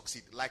to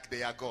succeed like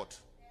they are God.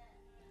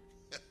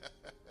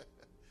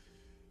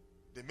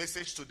 The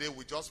message today,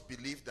 we just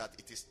believe that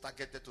it is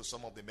targeted to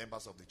some of the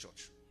members of the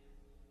church.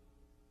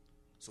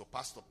 So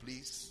pastor,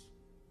 please,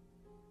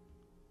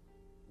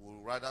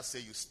 we'll rather say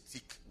you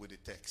stick with the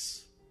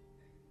text.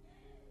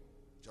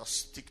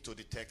 Just stick to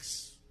the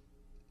text.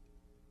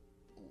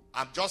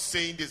 I'm just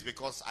saying this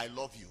because I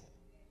love you.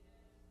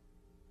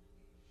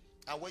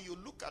 And when you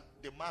look at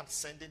the man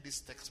sending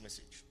this text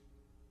message,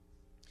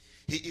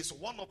 he is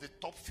one of the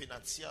top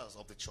financiers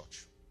of the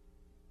church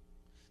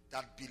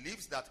that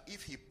believes that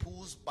if he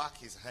pulls back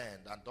his hand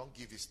and don't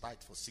give his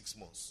tithe for 6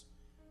 months,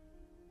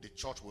 the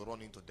church will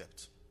run into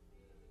debt.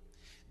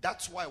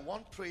 That's why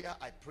one prayer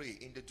I pray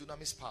in the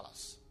Dunamis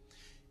Palace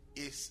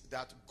is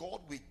that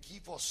God will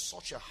give us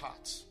such a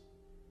heart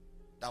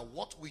that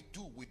what we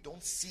do, we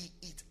don't see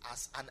it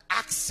as an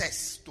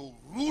access to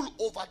rule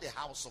over the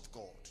house of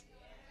God.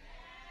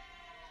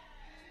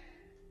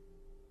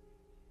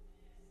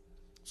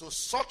 So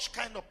such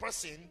kind of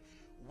person,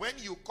 when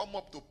you come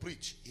up to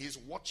preach, he's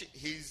watching,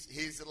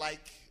 he's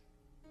like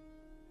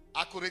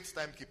accurate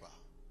timekeeper.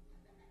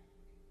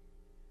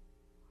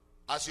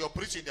 As you're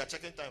preaching, they're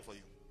checking time for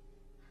you.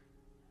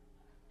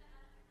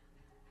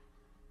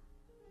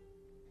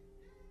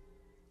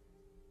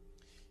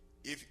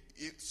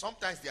 If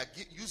sometimes they are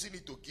using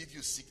it to give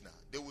you signal,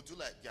 they will do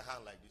like their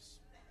hand like this.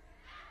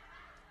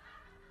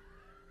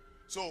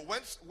 So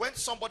when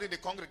somebody in the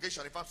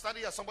congregation, if I'm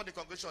standing here, somebody in the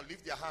congregation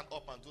lift their hand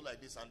up and do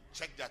like this and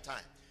check their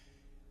time,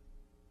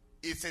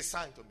 it's a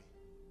sign to me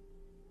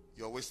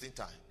you're wasting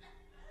time.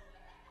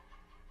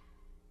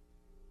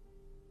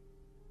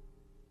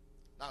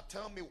 Now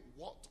tell me,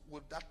 what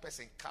would that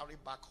person carry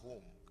back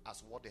home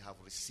as what they have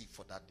received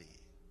for that day?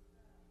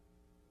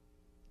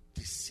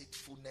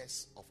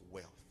 Deceitfulness of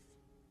wealth.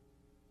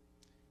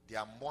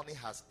 Their money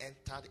has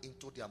entered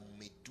into their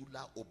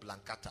medulla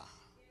oblongata,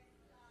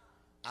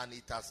 and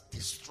it has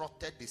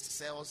disrupted the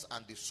cells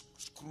and the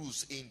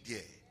screws in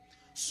there.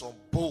 some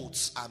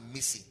boats are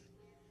missing.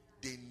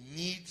 They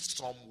need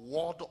some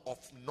word of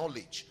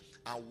knowledge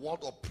and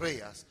word of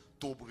prayers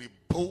to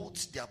rebuild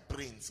their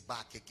brains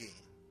back again.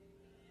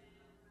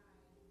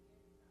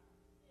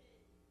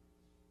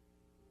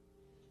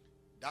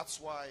 That's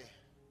why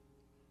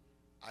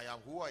I am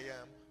who I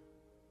am.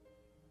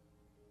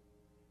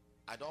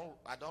 I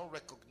don't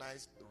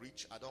recognize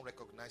rich. I don't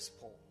recognize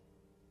poor.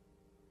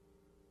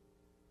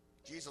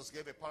 Jesus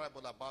gave a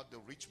parable about the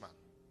rich man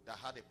that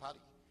had a party,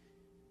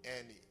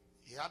 and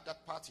he had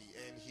that party,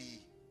 and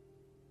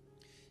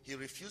he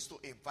refused to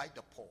invite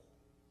the poor.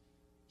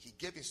 He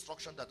gave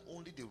instruction that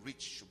only the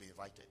rich should be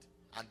invited,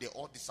 and they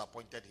all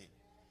disappointed him.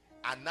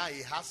 And now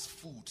he has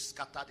food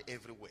scattered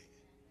everywhere.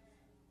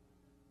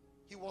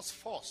 He was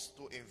forced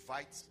to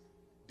invite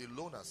the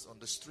loners on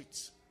the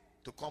streets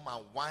to come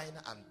and wine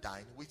and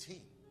dine with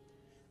him.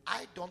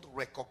 I don't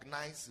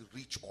recognize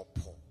rich or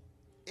poor.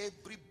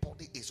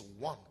 Everybody is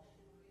one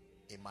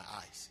in my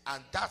eyes,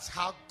 and that's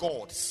how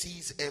God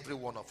sees every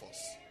one of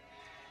us.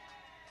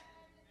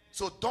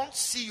 So don't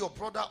see your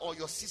brother or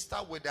your sister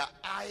with the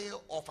eye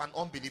of an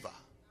unbeliever.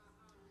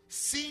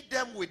 See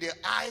them with the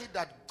eye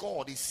that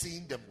God is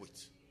seeing them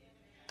with,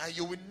 and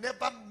you will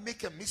never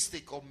make a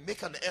mistake or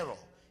make an error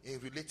in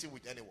relating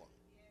with anyone.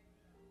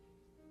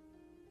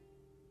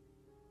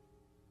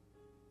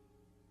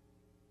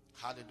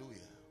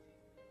 Hallelujah.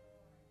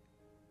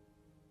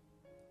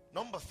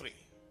 Number 3.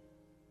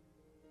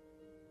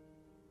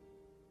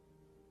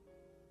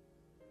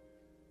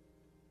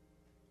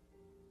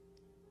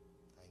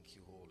 Thank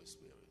you, Holy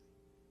Spirit.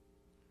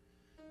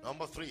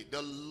 Number 3,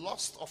 the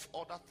lust of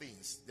other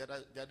things.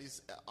 There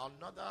is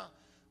another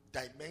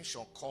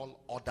dimension called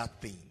other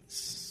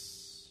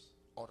things.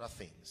 Other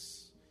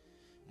things.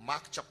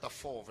 Mark chapter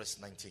 4 verse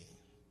 19.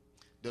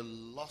 The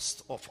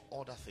lust of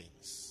other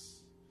things.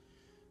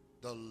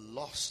 The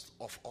lust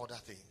of other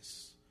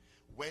things.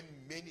 When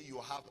many you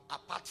have,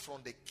 apart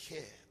from the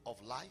care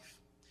of life,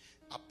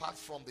 apart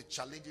from the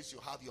challenges you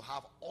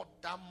have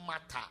other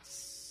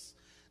matters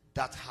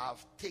that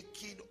have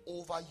taken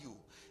over you,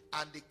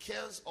 and the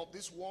cares of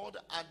this world,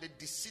 and the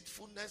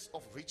deceitfulness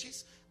of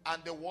riches,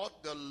 and the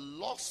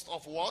lust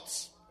of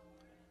what?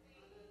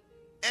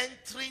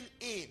 Entering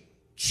in,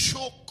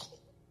 choke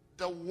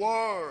the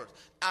word,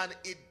 and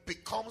it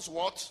becomes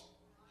what?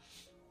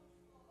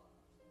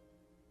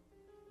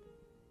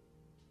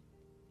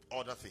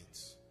 Other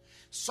things.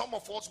 Some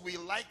of us, we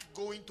like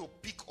going to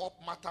pick up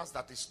matters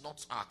that is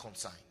not our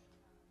concern.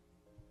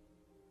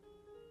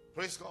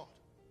 Praise God.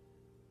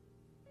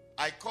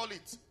 I call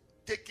it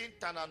taking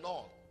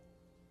Tylenol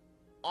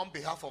on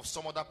behalf of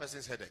some other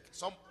person's headache.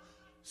 Some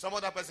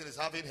other person is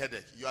having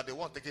headache. You are the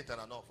one taking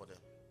Tylenol for them.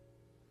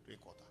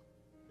 Drink water.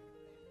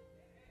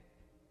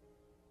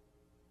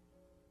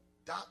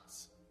 That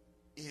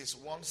is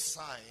one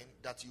sign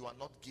that you are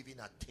not giving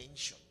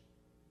attention.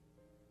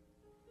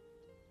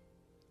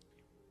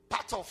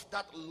 Part of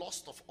that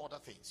lust of other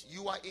things.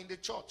 You are in the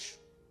church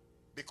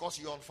because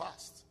you're on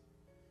fast.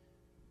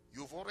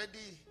 You've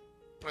already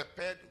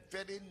prepared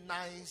very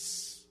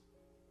nice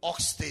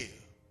oxtail.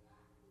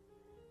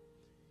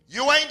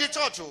 You are in the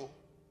church, oh.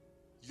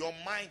 Your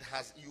mind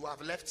you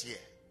have left here.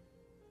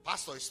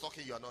 Pastor is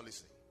talking, you are not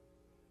listening.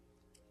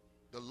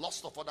 The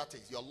lust of other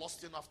things. You're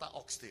lusting after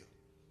oxtail,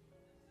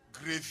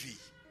 gravy,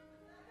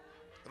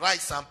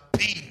 rice and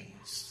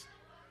beans.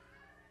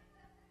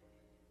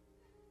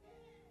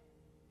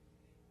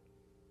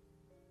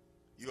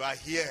 You are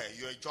here,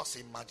 you are just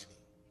imagining.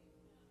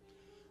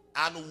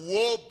 And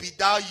woe be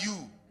thou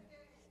you.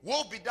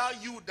 Woe be thou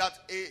you that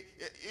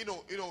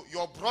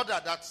your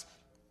brother that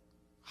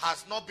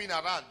has not been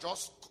around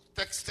just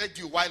texted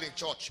you while in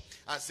church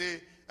and say,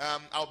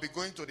 I'll be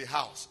going to the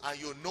house, and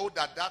you know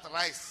that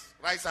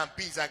rice and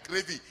peas and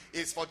gravy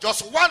is for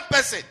just one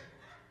person.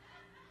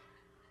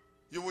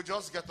 You will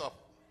just get up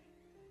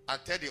and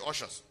tell the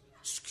ushers,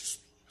 excuse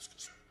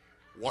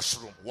me,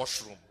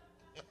 washroom.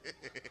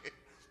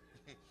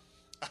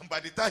 And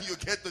by the time you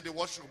get to the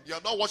washroom, you're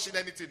not washing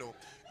anything. No.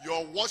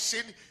 You're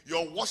washing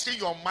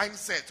your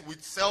mindset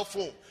with cell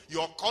phone.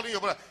 You're calling your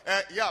brother.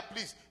 Yeah,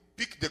 please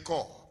pick the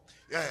call.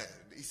 Yeah,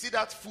 you see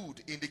that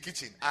food in the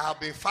kitchen? I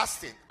have been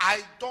fasting.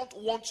 I don't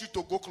want you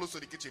to go close to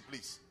the kitchen,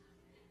 please.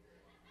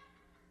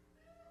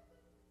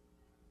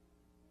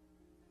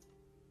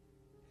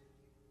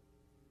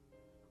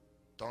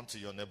 Turn to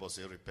your neighbor,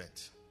 say,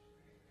 repent.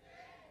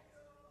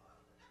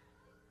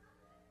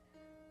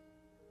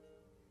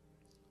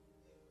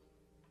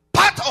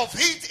 Part of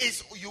it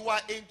is you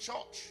are in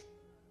church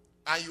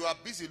and you are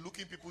busy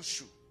looking people's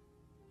shoe.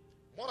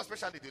 More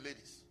especially the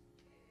ladies.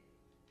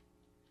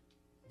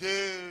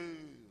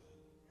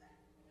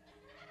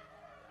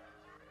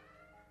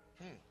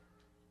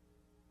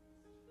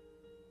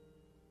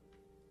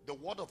 The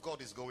word of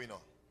God is going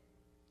on.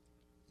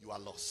 You are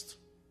lost.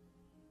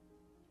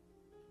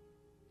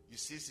 You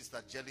see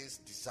Sister Jelly's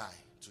design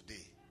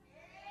today.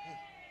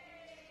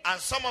 And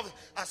some of the,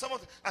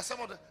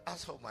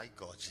 oh my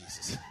God,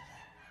 Jesus.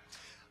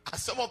 And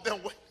some of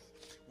them,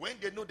 when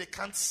they know they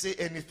can't say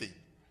anything,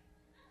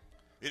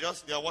 they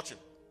are watching.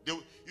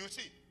 You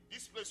see,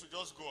 This place will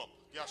just go up.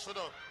 Yeah, shut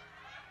up.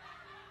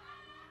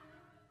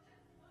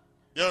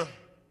 Yeah.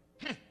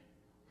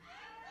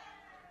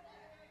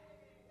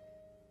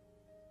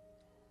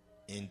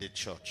 In the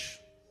church.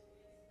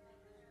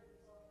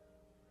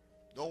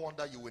 No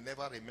wonder you will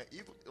never remember.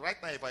 Right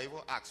now, if I even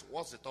ask,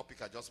 what's the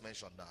topic I just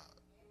mentioned now?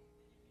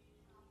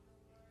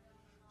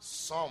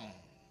 Some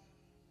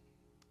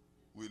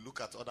will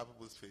look at other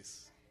people's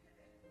face.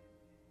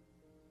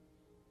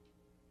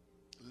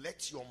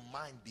 Let your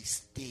mind be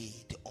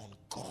stayed on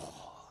God.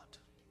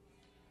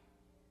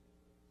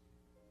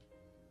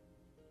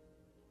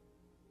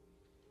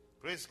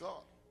 Praise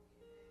God.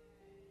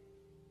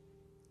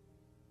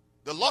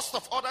 The lust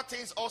of other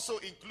things also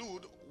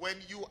include when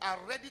you are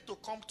ready to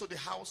come to the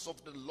house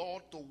of the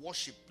Lord to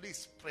worship,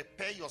 please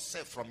prepare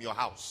yourself from your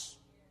house.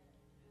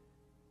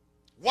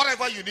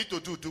 Whatever you need to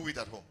do it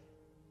at home.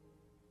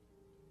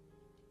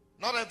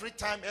 Not every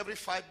time, every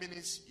 5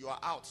 minutes, you are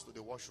out to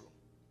the washroom.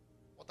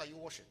 What are you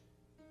washing?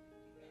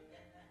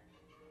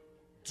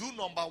 Do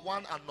number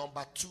 1 and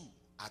number 2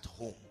 at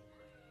home.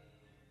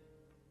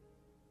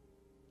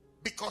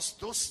 Because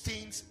those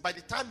things, by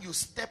the time you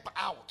step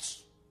out,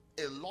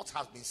 a lot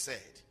has been said.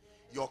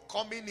 You're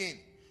coming in,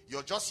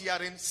 you're just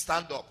hearing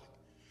stand up.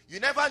 You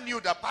never knew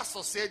the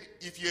pastor said,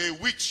 if you're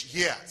a witch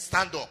here,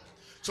 stand up.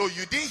 So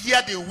you didn't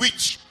hear the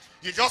witch,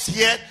 you just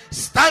hear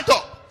stand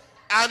up,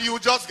 and you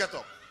just get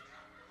up.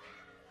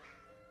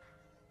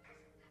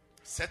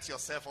 Set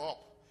yourself up.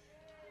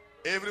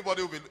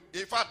 Everybody will be,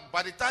 in fact,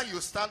 by the time you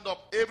stand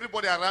up,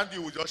 everybody around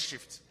you will just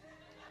shift.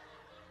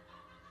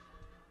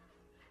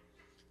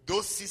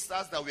 Those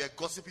sisters that were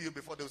gossiping you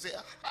before, they will say,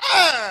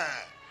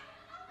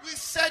 we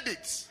said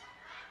it.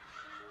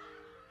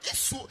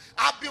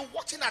 I've been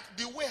watching at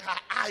the way her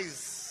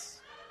eyes.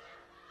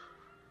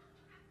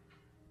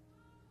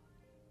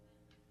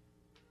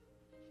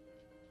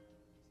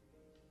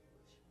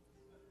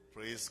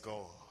 Praise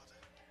God.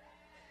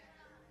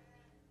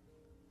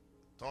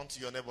 Turn to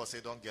your neighbor, say,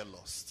 don't get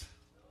lost.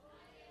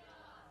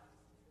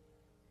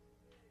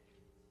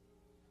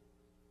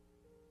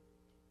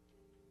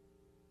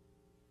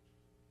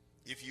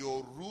 If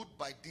you're ruled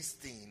by these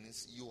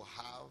things, you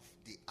have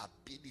the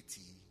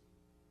ability.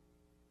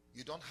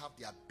 You don't have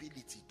the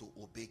ability to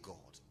obey God.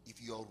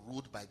 If you're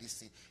ruled by these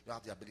things, you don't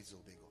have the ability to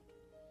obey God.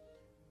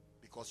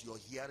 Because you're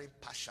hearing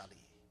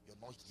partially. You're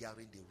not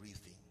hearing the real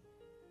thing.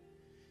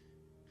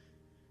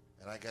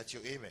 And I get you,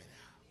 amen.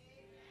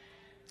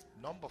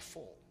 Number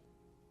 4,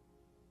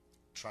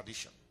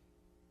 tradition.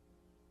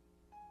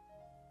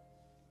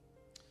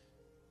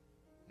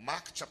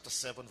 Mark chapter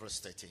 7 verse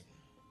 13.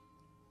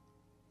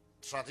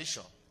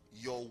 Tradition,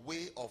 your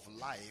way of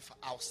life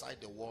outside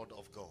the word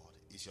of God,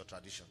 is your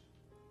tradition.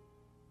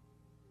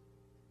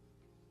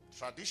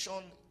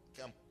 Tradition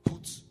can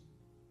put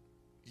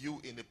you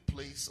in a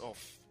place of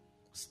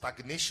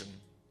stagnation,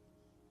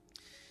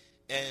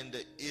 and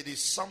it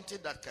is something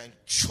that can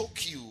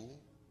choke you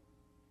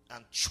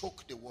and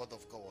choke the word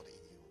of God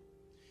in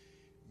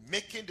you,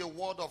 making the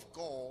word of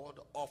God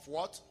of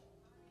what?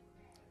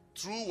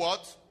 Through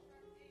what?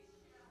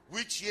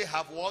 Which ye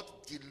have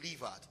what?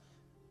 Delivered.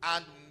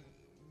 And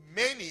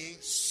many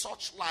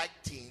such like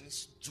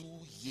things do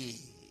ye.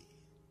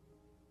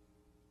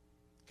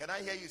 Can I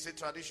hear you say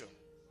tradition?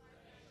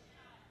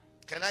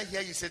 Can I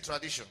hear you say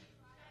tradition?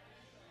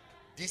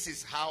 This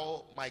is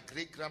how my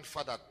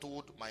great-grandfather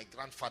told my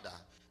grandfather,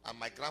 and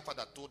my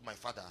grandfather told my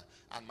father,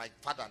 and my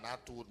father now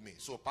told me.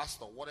 So,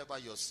 pastor, whatever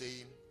you're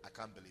saying, I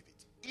can't believe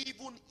it.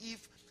 Even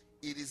if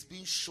it is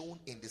being shown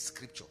in the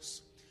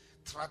scriptures,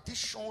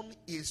 tradition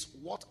is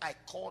what I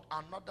call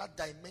another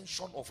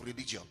dimension of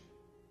religion.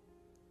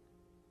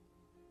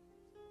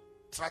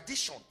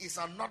 Tradition is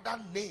another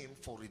name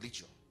for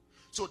religion.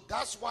 So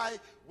that's why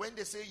when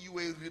they say you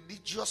are a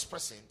religious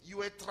person,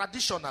 you are a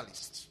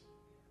traditionalist.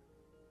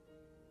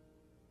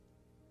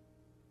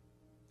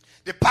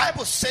 The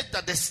Bible said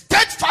that the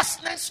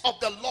steadfastness of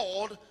the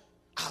Lord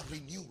are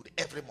renewed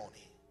every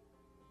morning.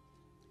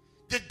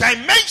 The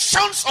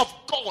dimensions of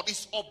God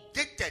is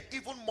updated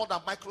even more than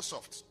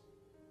Microsoft.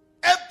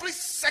 Every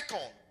second,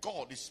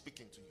 God is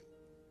speaking to you.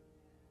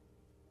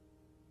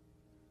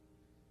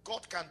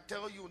 God can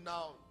tell you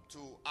now to,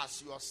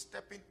 as you are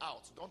stepping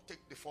out, don't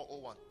take the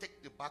 401,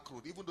 take the back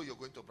road, even though you're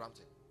going to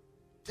Brampton.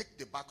 Take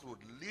the back road.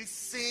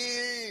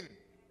 Listen.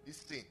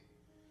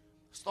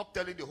 Stop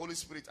telling the Holy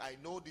Spirit, I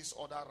know this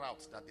other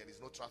route that there is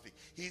no traffic.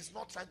 He is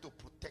not trying to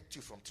protect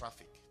you from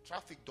traffic.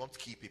 Traffic don't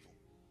kill people.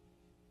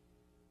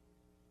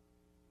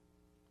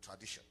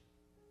 Tradition.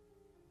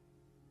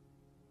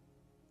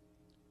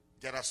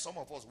 There are some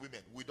of us women,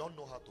 we don't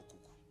know how to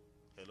cook.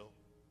 Hello?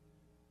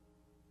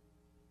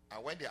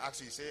 And when they ask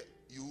you, you say,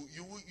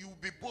 you will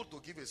be bold to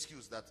give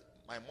excuse that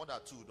my mother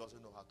too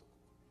doesn't know how to cook.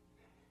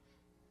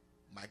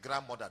 My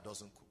grandmother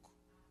doesn't cook.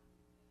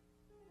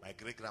 My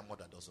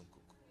great-grandmother doesn't cook.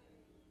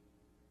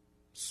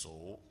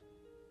 So,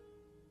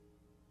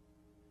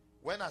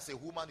 when I say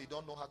woman, you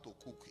don't know how to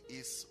cook,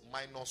 is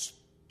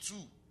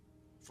 -2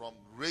 from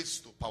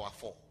raised to power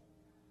 4.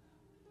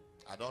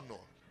 I don't know,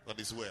 but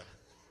it's well.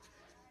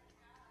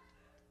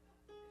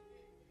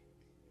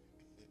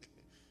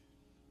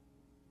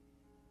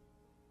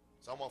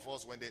 Some of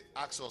us, when they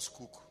ask us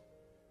cook,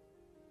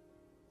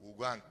 we'll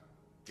go and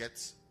get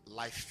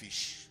live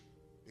fish.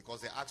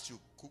 Because they ask you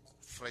cook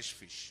fresh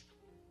fish.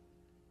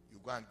 You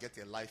go and get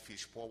a live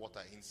fish, pour water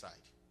inside.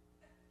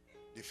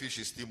 The fish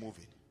is still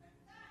moving.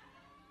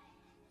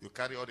 You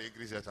carry all the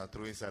ingredients and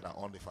throw inside and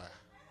on the fire.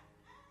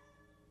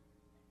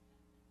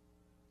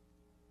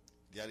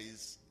 There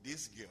is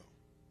this girl.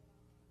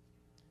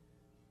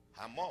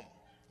 Her mom,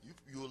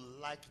 you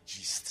like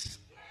gist.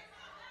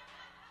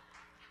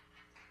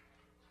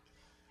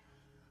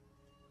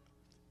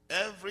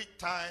 Every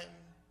time,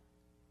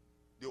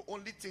 the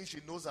only thing she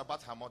knows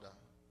about her mother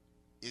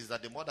is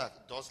that the mother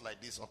does like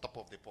this on top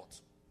of the pot.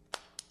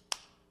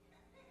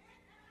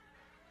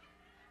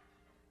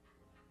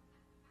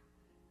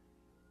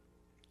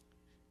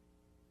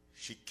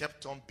 She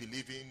kept on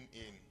believing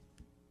in,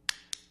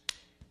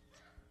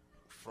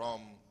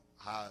 from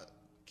her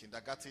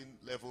kindergarten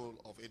level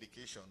of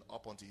education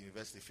up until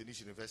university,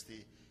 finished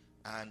university,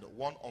 and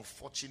one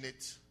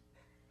unfortunate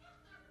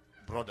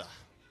brother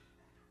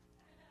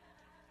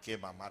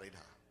came and married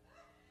her.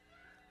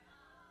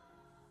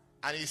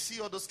 And you see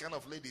all those kind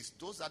of ladies,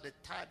 those are the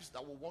types that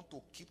will want to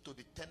keep to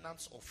the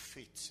tenets of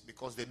faith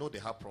because they know they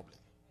have problem.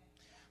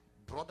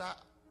 Brother,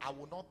 I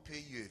will not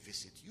pay you a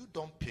visit. You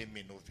don't pay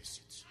me no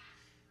visit.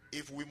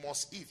 If we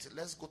must eat,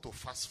 let's go to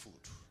fast food.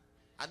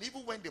 And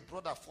even when the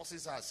brother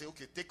forces her, say,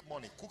 okay, take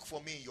money, cook for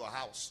me in your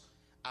house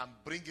and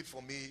bring it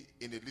for me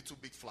in a little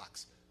big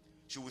flask.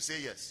 She will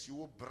say yes. She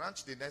will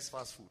branch the next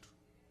fast food,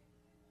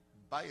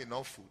 buy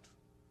enough food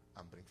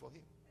and bring for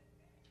him.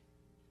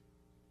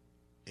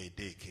 A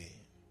day came.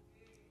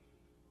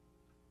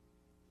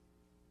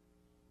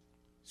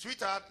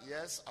 Sweetheart,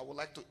 yes, I would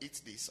like to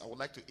eat this. I would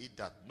like to eat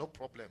that. No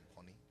problem,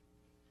 honey.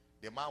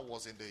 The man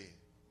was in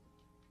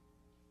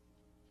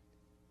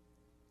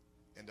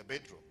the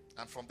bedroom.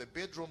 And from the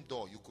bedroom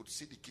door, you could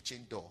see the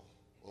kitchen door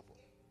open.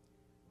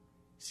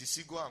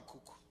 Sisi, go and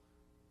cook.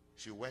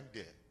 She went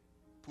there,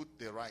 put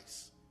the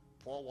rice,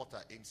 pour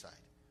water inside.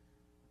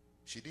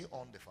 She didn't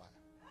on the fire.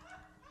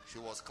 She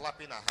was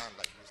clapping her hand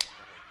like this.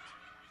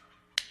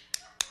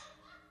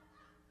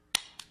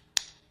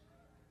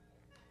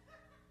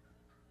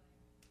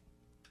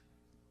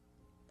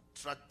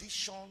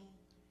 Tradition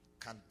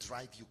can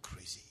drive you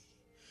crazy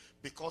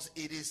because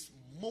it is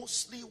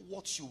mostly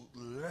what you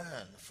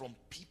learn from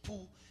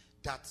people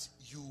that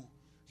you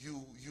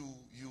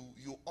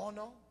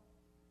honor,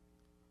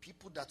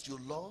 people that you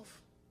love,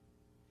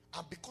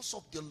 and because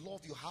of the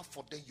love you have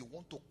for them, you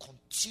want to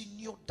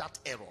continue that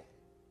error.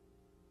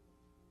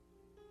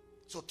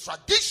 So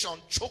tradition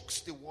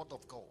chokes the word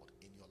of God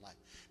in your life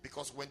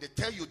because when they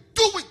tell you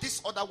do it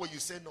this other way, you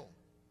say no.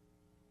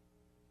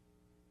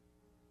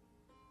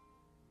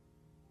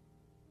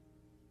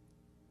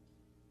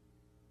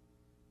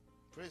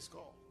 Praise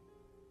God.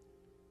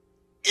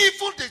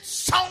 Even the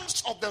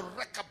sons of the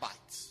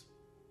Rechabites,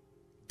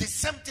 the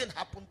same thing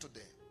happened to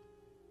them.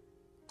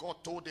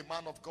 God told the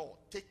man of God,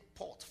 take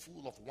pot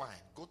full of wine,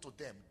 go to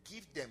them,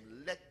 give them,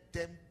 let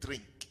them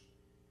drink.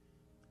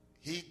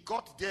 He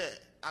got there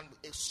and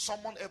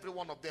summoned every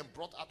one of them,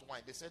 brought out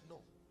wine. They said no.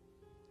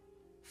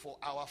 For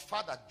our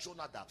father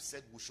Jonadab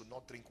said we should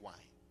not drink wine.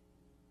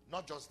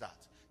 Not just that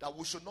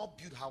we should not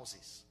build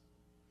houses.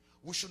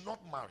 We should not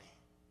marry.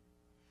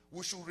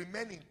 We should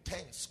remain in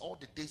tents all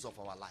the days of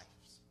our lives.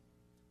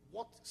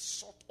 What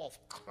sort of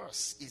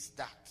curse is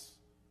that?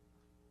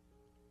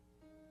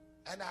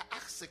 And I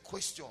asked a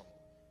question.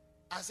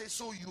 I said,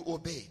 so you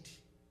obeyed?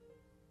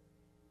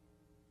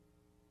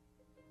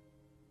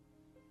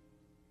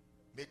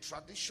 May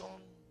tradition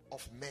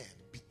of men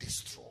be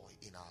destroyed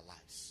in our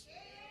lives.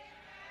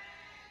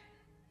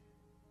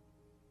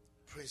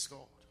 Praise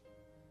God.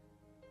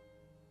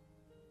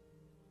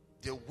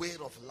 The way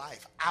of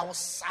life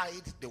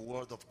outside the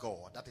word of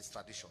God. That is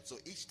tradition. So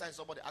each time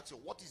somebody asks you,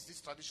 what is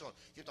this tradition?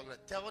 You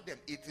tell them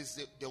it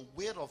is the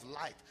way of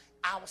life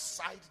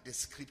outside the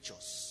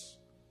scriptures.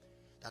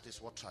 That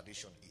is what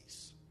tradition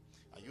is.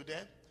 Are you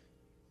there?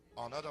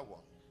 Another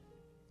one.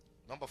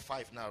 Number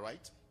 5 now,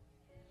 right?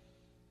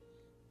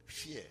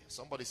 Fear.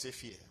 Somebody say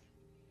fear.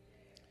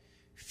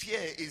 Fear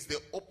is the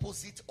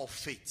opposite of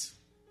faith.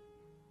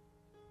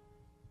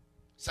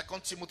 2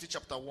 Timothy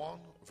chapter 1,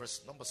 verse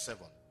number 7.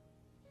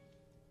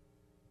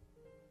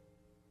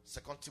 2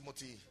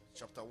 Timothy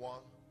chapter 1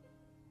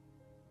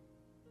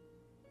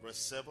 verse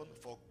 7.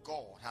 For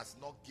God has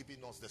not given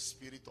us the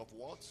spirit of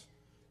what?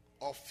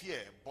 Of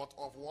fear, but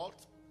of what?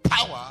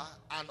 Power,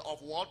 and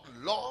of what?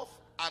 Love,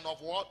 and of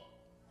what?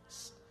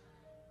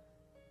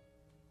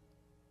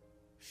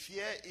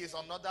 Fear is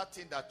another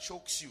thing that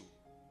chokes you.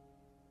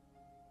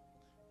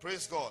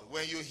 Praise God.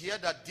 When you hear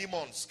that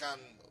demons can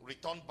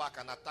return back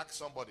and attack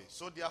somebody,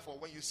 so therefore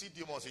when you see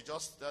demons, you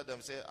just tell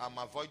them, say, I'm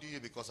avoiding you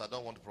because I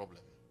don't want a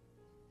problem.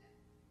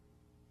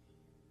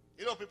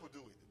 You know, people do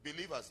it.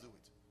 Believers do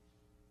it.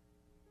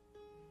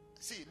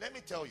 See, let me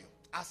tell you,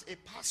 as a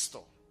pastor,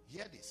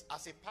 hear this,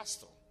 as a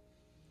pastor,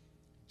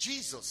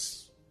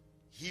 Jesus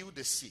healed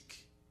the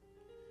sick.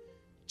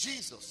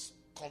 Jesus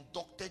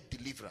conducted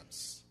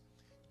deliverance.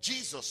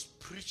 Jesus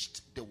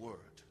preached the word.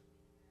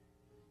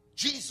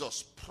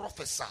 Jesus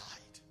prophesied.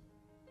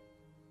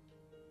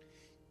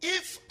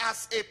 If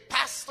as a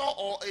pastor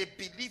or a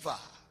believer,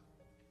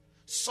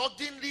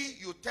 suddenly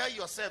you tell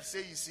yourself, say,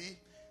 you see,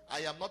 I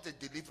am not a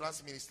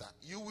deliverance minister,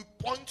 you will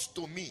point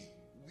to me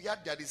where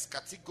there is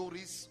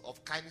categories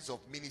of kinds of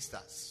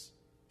ministers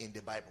in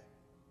the Bible.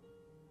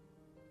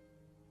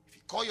 If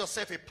you call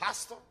yourself a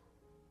pastor,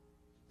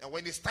 and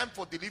when it's time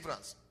for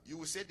deliverance, you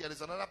will say there is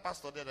another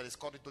pastor there that is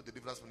called into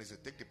deliverance ministry.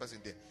 Take the person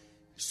there.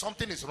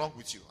 Something is wrong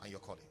with you and you're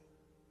calling.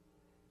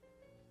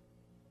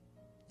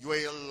 You are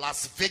a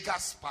Las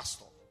Vegas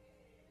pastor.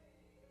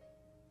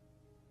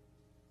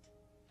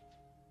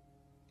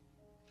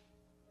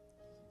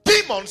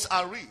 Demons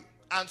are real,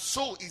 and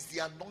so is the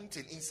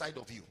anointing inside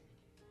of you.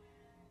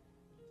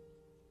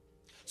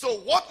 So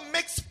what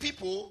makes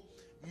people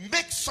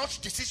make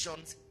such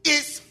decisions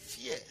is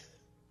fear.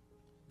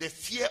 The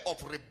fear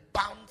of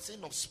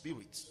rebouncing of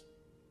spirits.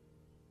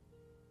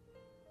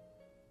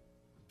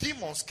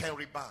 Demons can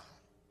rebound.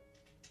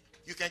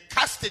 You can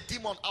cast a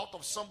demon out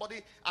of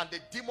somebody and the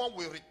demon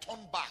will return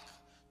back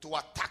to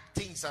attack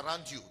things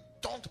around you.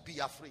 Don't be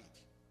afraid.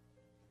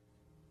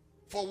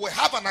 For we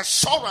have an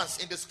assurance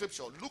in the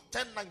scripture. Luke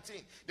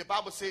 10:19, the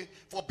Bible says,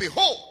 for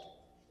behold,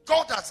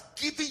 God has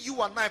given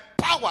you and I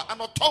power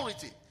and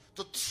authority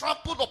to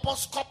trample upon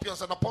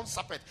scorpions and upon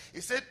serpents.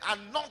 He said,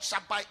 and none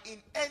shall by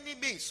in any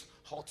means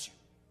hurt you.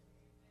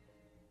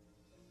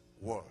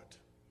 Word.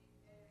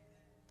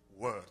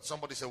 Word.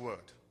 Somebody say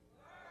word.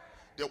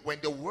 When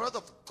the word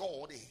of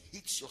God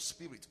hits your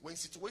spirit, when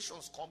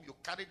situations come, you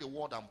carry the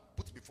word and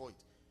put it before it.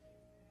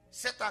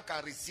 Satan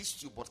can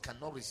resist you but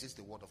cannot resist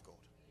the word of God.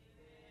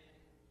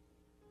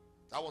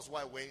 That was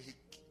why when he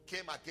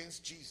came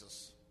against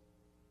Jesus,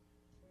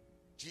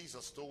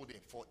 Jesus told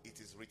him, for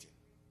it is written.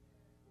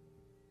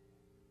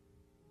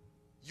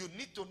 You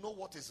need to know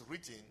what is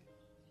written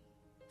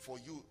for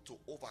you to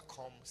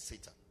overcome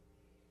Satan.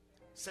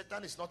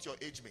 Satan is not your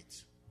age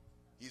mate.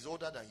 He's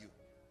older than you.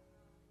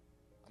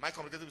 Am I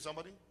communicating with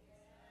somebody?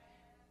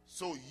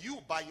 So you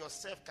by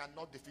yourself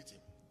cannot defeat him.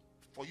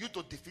 For you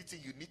to defeat him,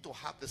 you need to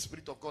have the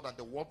Spirit of God and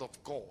the Word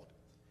of God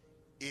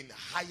in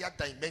higher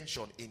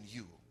dimension in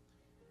you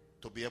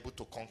to be able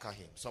to conquer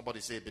him. Somebody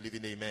say, believe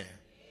in amen.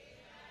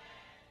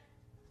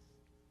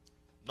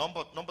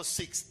 Number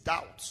 6,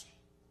 doubt.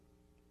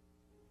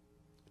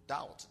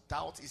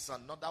 Doubt is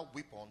another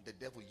weapon the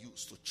devil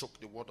used to choke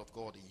the word of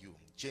God in you.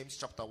 James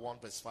chapter 1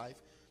 verse 5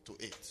 to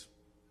 8.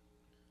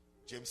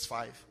 James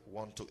 5,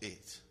 1 to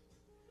 8.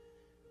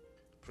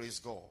 Praise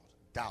God.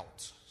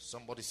 Doubt.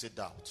 Somebody say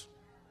doubt.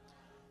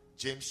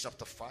 James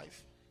chapter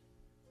 5,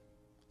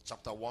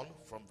 chapter 1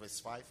 from verse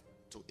 5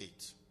 to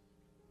 8.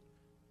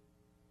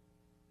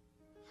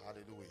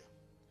 Hallelujah.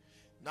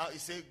 Now he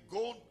said,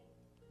 go.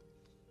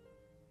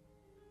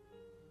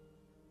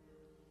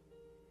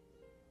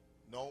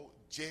 No,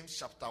 James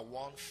chapter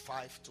 1,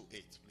 5 to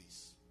 8,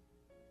 please.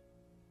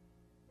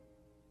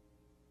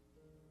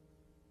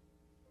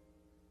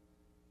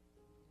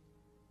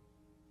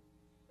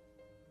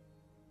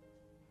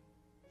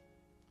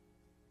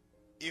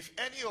 If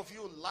any of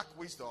you lack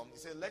wisdom, he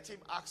said, let him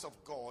ask of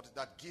God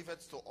that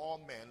giveth to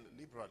all men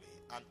liberally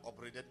and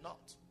upbraideth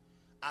not,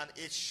 and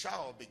it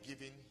shall be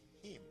given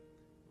him.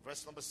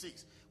 Verse number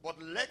 6.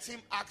 But let him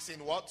ask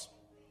in what?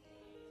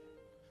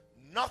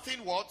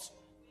 Nothing what?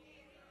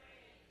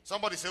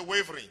 Somebody say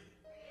wavering.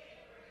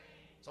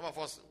 Some of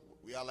us,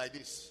 we are like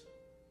this.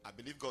 I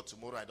believe God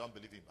tomorrow, I don't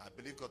believe him. I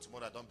believe God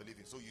tomorrow, I don't believe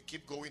him. So you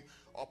keep going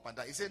up and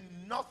down. He said,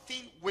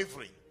 nothing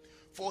wavering.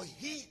 For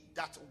he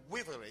that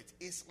wavereth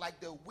is like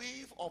the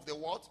wave of the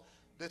what?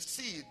 The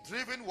sea,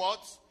 driven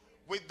what?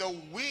 With the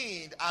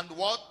wind and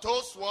what?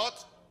 Tossed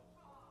what?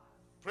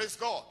 Praise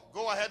God.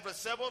 Go ahead, verse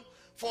 7.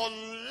 For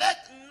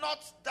let not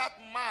that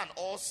man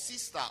or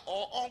sister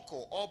or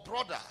uncle or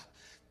brother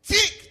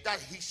think that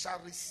he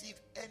shall receive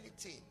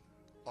anything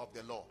of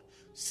the Lord.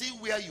 See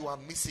where you are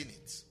missing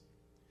it.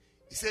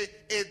 He said,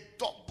 a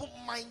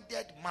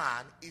double-minded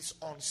man is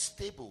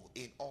unstable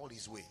in all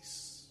his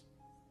ways.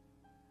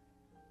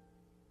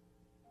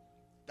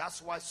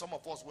 That's why some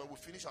of us, when we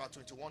finish our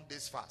 21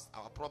 days fast,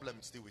 our problem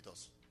is still with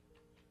us.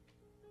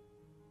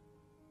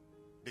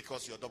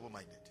 Because you're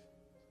double-minded.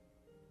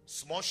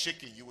 Small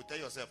shaking, you will tell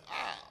yourself,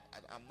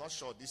 I'm not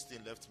sure this thing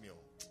left me.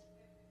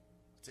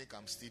 I think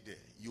I'm still there.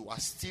 You are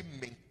still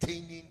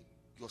maintaining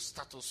your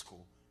status quo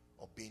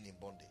of being in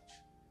bondage.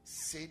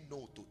 Say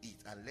no to it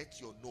and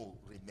let your no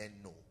remain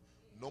no.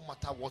 No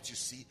matter what you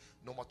see,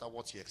 no matter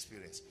what you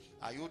experience.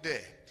 Are you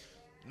there?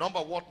 Number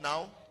what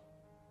now?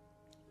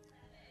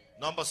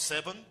 Number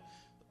 7,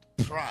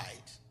 pride.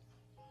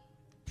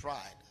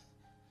 Pride.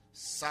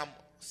 Psalm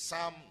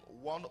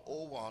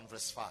 101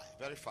 verse 5.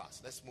 Very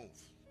fast. Let's move.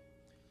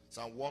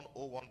 Psalm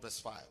 101 verse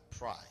 5.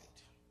 Pride.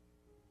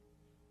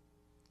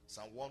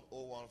 Psalm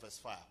 101 verse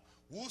 5.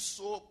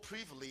 Whoso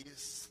privily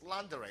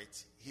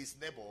slandereth his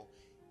neighbor,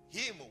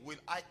 him will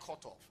I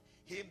cut off.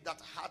 Him that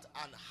had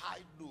an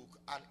high look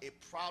and a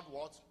proud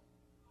what?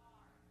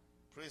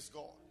 Praise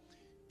God.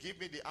 Give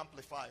me the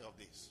amplifier of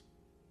this.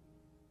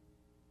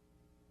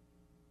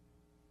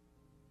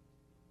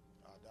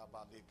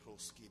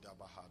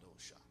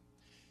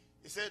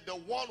 He said, the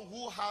one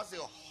who has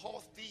a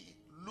haughty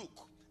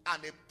look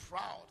and a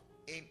proud,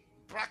 in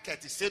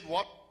bracket, he said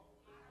what?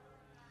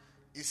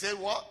 He said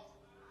what?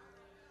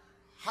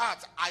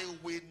 Heart, I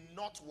will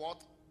not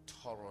what?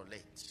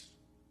 Tolerate.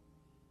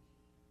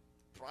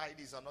 Pride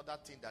is another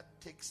thing that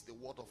takes the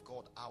word of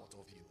God out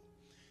of you.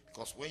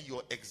 Because when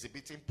you're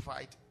exhibiting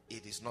pride,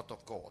 it is not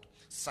of God.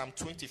 Psalm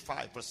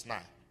 25 verse 9.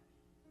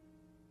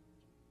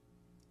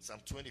 Psalm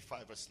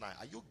 25 verse 9.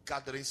 Are you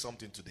gathering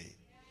something today?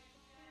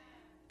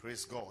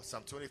 Praise God.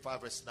 Psalm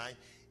 25 verse 9.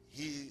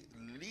 He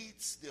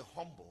leads the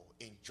humble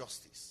in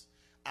justice,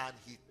 and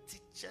he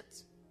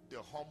teacheth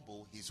the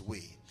humble his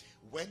way.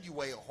 When you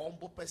are a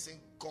humble person,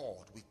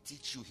 God will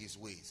teach you his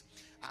ways.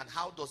 And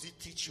how does he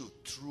teach you?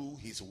 Through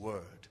his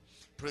word.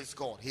 Praise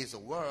God. His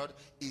word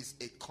is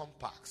a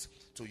compass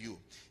to you.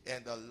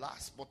 And the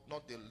last but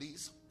not the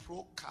least,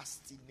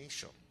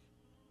 procrastination.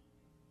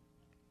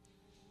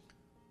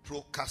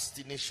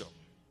 Procrastination.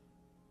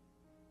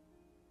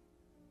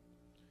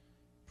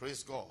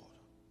 Praise God.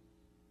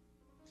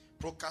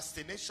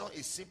 Procrastination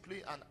is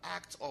simply an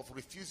act of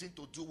refusing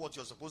to do what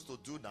you're supposed to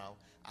do now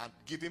and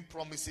giving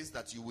promises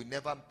that you will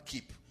never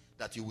keep,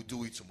 that you will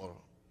do it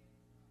tomorrow.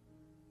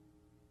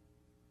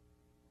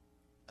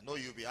 I know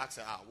you'll be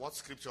asking, what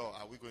scripture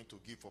are we going to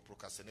give for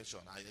procrastination?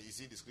 Is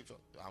it in the scripture?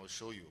 I will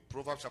show you.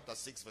 Proverbs chapter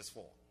 6 verse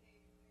 4.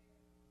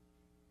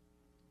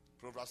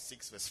 Proverbs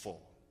 6 verse 4.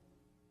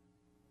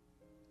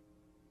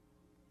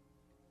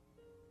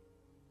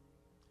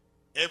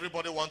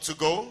 Everybody want to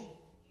go?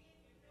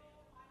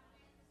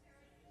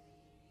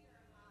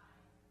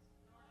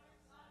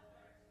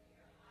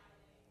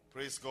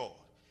 Praise God.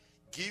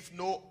 Give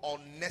no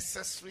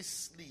unnecessary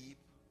sleep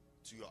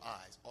to your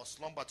eyes, or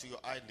slumber to your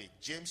eyelid.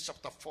 James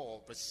chapter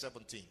 4 verse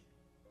 17.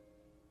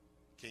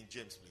 King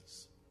James,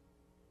 please.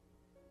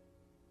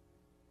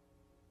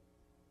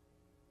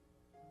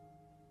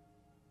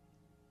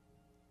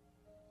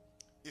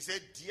 He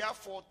said,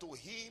 therefore to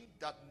him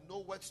that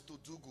knoweth to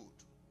do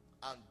good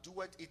and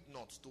doeth it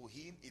not, to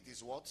him it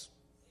is what?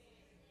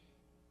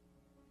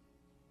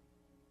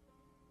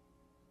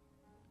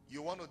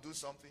 You want to do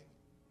something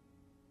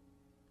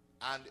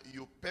and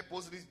you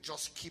purposely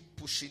just keep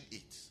pushing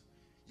it.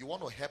 You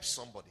want to help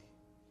somebody.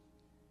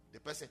 The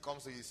person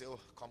comes to you and say, oh,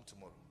 come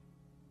tomorrow.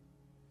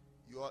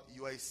 You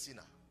are a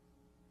sinner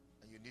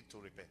and you need to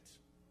repent.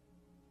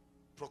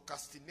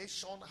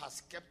 Procrastination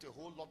has kept a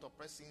whole lot of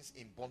persons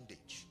in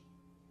bondage.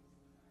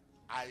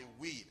 I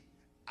will.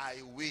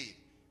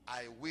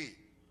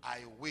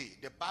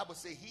 The Bible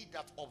says, he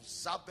that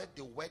observeth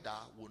the weather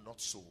will not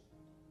sow.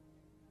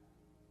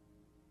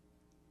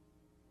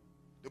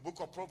 The book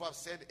of Proverbs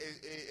said,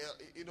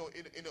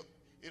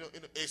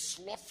 a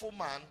slothful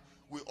man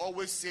will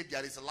always say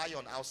there is a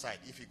lion outside.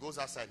 If he goes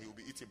outside, he will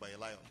be eaten by a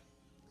lion.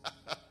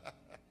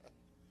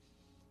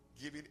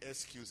 Giving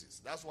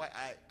excuses. That's why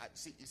I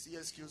see. You see,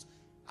 excuse.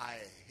 I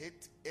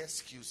hate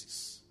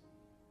excuses.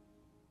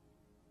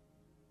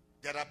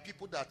 There are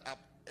people that are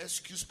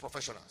excuse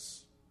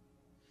professionals.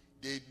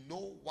 They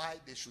know why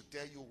they should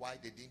tell you why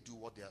they didn't do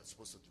what they are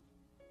supposed to do.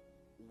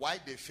 Why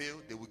they fail,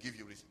 they will give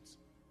you reasons.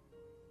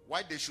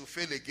 Why they should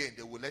fail again,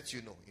 they will let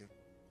you know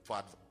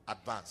for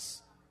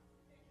advance.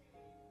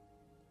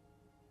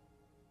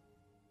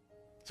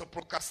 So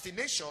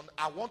procrastination,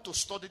 I want to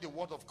study the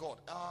word of God.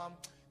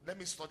 Let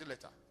me study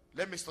later.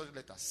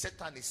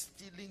 Satan is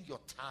stealing your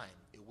time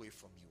away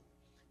from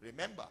you.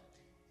 Remember,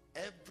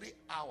 every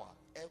hour,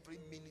 every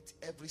minute,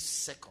 every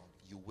second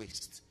you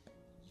waste,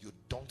 you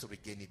don't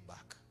regain it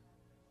back.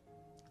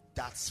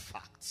 That's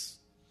facts.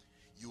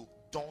 You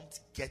don't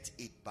get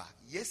it back.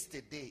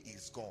 Yesterday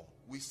is gone.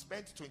 We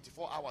spent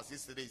 24 hours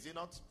yesterday, is it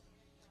not?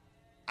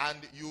 And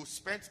you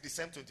spent the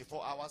same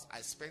 24 hours.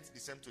 I spent the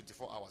same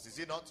 24 hours. Is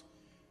it not?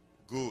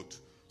 Good.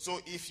 So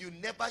if you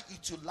never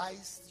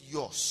utilized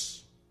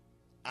yours,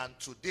 and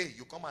today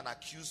you come and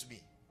accuse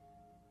me,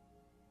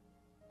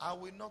 I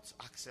will not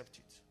accept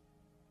it.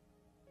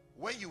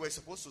 When you were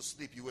supposed to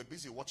sleep, you were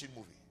busy watching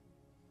movie.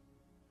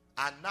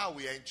 And now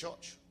we are in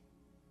church.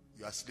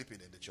 You are sleeping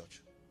in the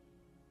church.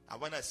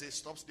 And when I say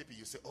stop sleeping,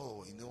 you say,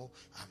 oh,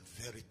 I'm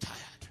very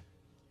tired.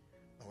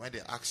 And when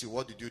they ask you,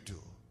 what did you do?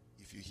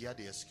 If you hear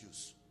the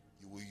excuse,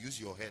 you will use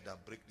your head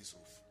and break this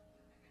off.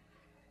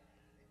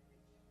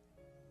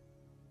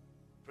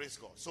 Praise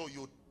God. So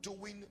you're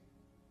doing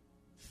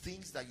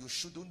things that you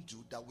shouldn't do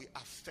that will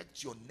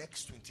affect your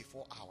next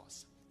 24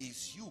 hours.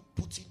 Is you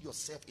putting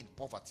yourself in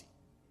poverty.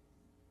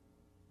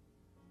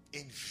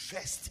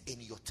 Invest in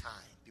your time,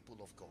 people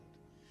of God.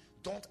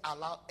 Don't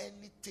allow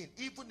anything.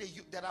 Even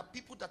there are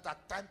people that are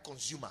time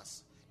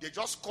consumers. They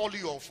just call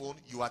you on phone,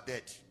 you are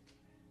dead.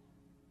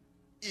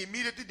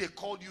 Immediately they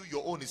call you,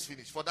 your own is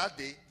finished. For that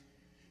day,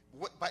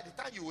 by the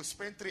time you will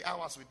spend 3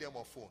 hours with them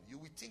on phone, you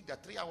will think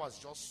that 3 hours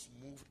just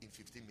moved in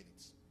 15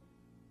 minutes.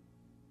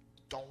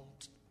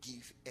 Don't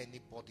give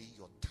anybody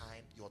your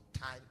time. Your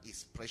time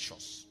is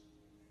precious.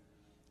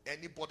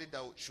 Anybody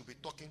that should be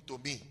talking to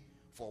me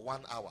for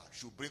 1 hour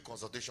should bring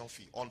consultation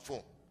fee on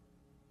phone.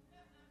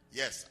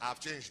 Yes, I've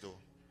changed though.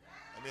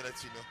 Let me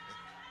let you know.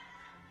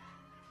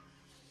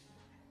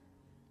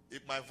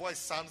 If my voice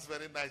sounds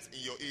very nice in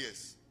your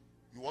ears,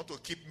 you want to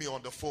keep me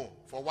on the phone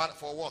for what?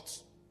 For what?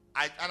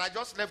 I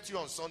just left you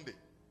on Sunday.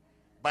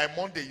 By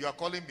Monday, you are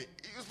calling me.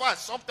 In fact,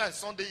 sometimes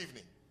Sunday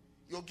evening,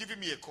 you're giving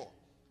me a call.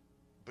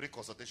 Bring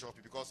consultation of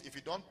you, because if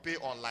you don't pay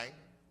online,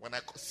 when I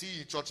see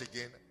you in church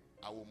again,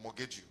 I will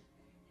mortgage you.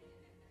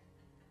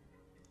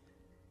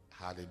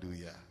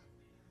 Hallelujah.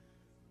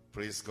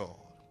 Praise God.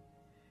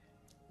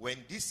 When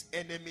these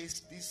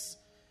enemies, these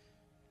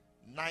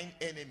 9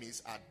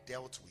 enemies are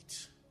dealt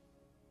with,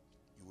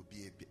 you will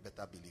be a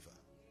better believer.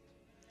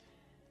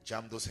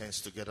 Jam those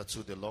hands together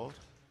to the Lord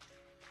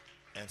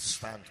and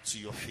stand to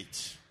your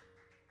feet.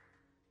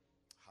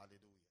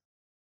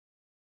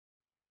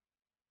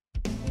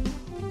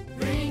 Hallelujah.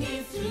 Bring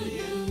it to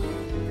you,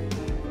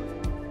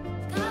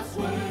 God's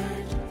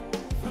word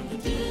from the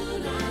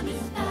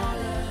Dunamis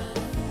Palace.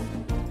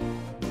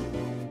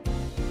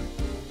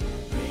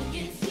 Bring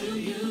it to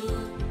you,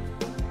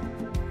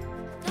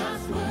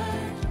 God's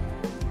word.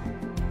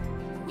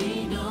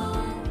 We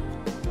know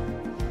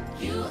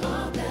you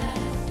are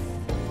blessed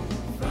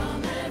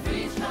from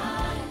every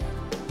tribe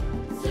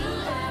to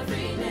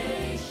every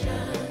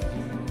nation.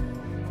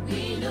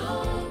 We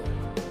know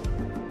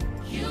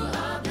you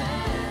are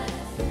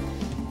blessed.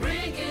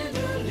 Bringing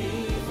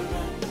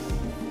deliverance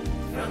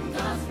from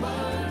God's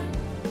word.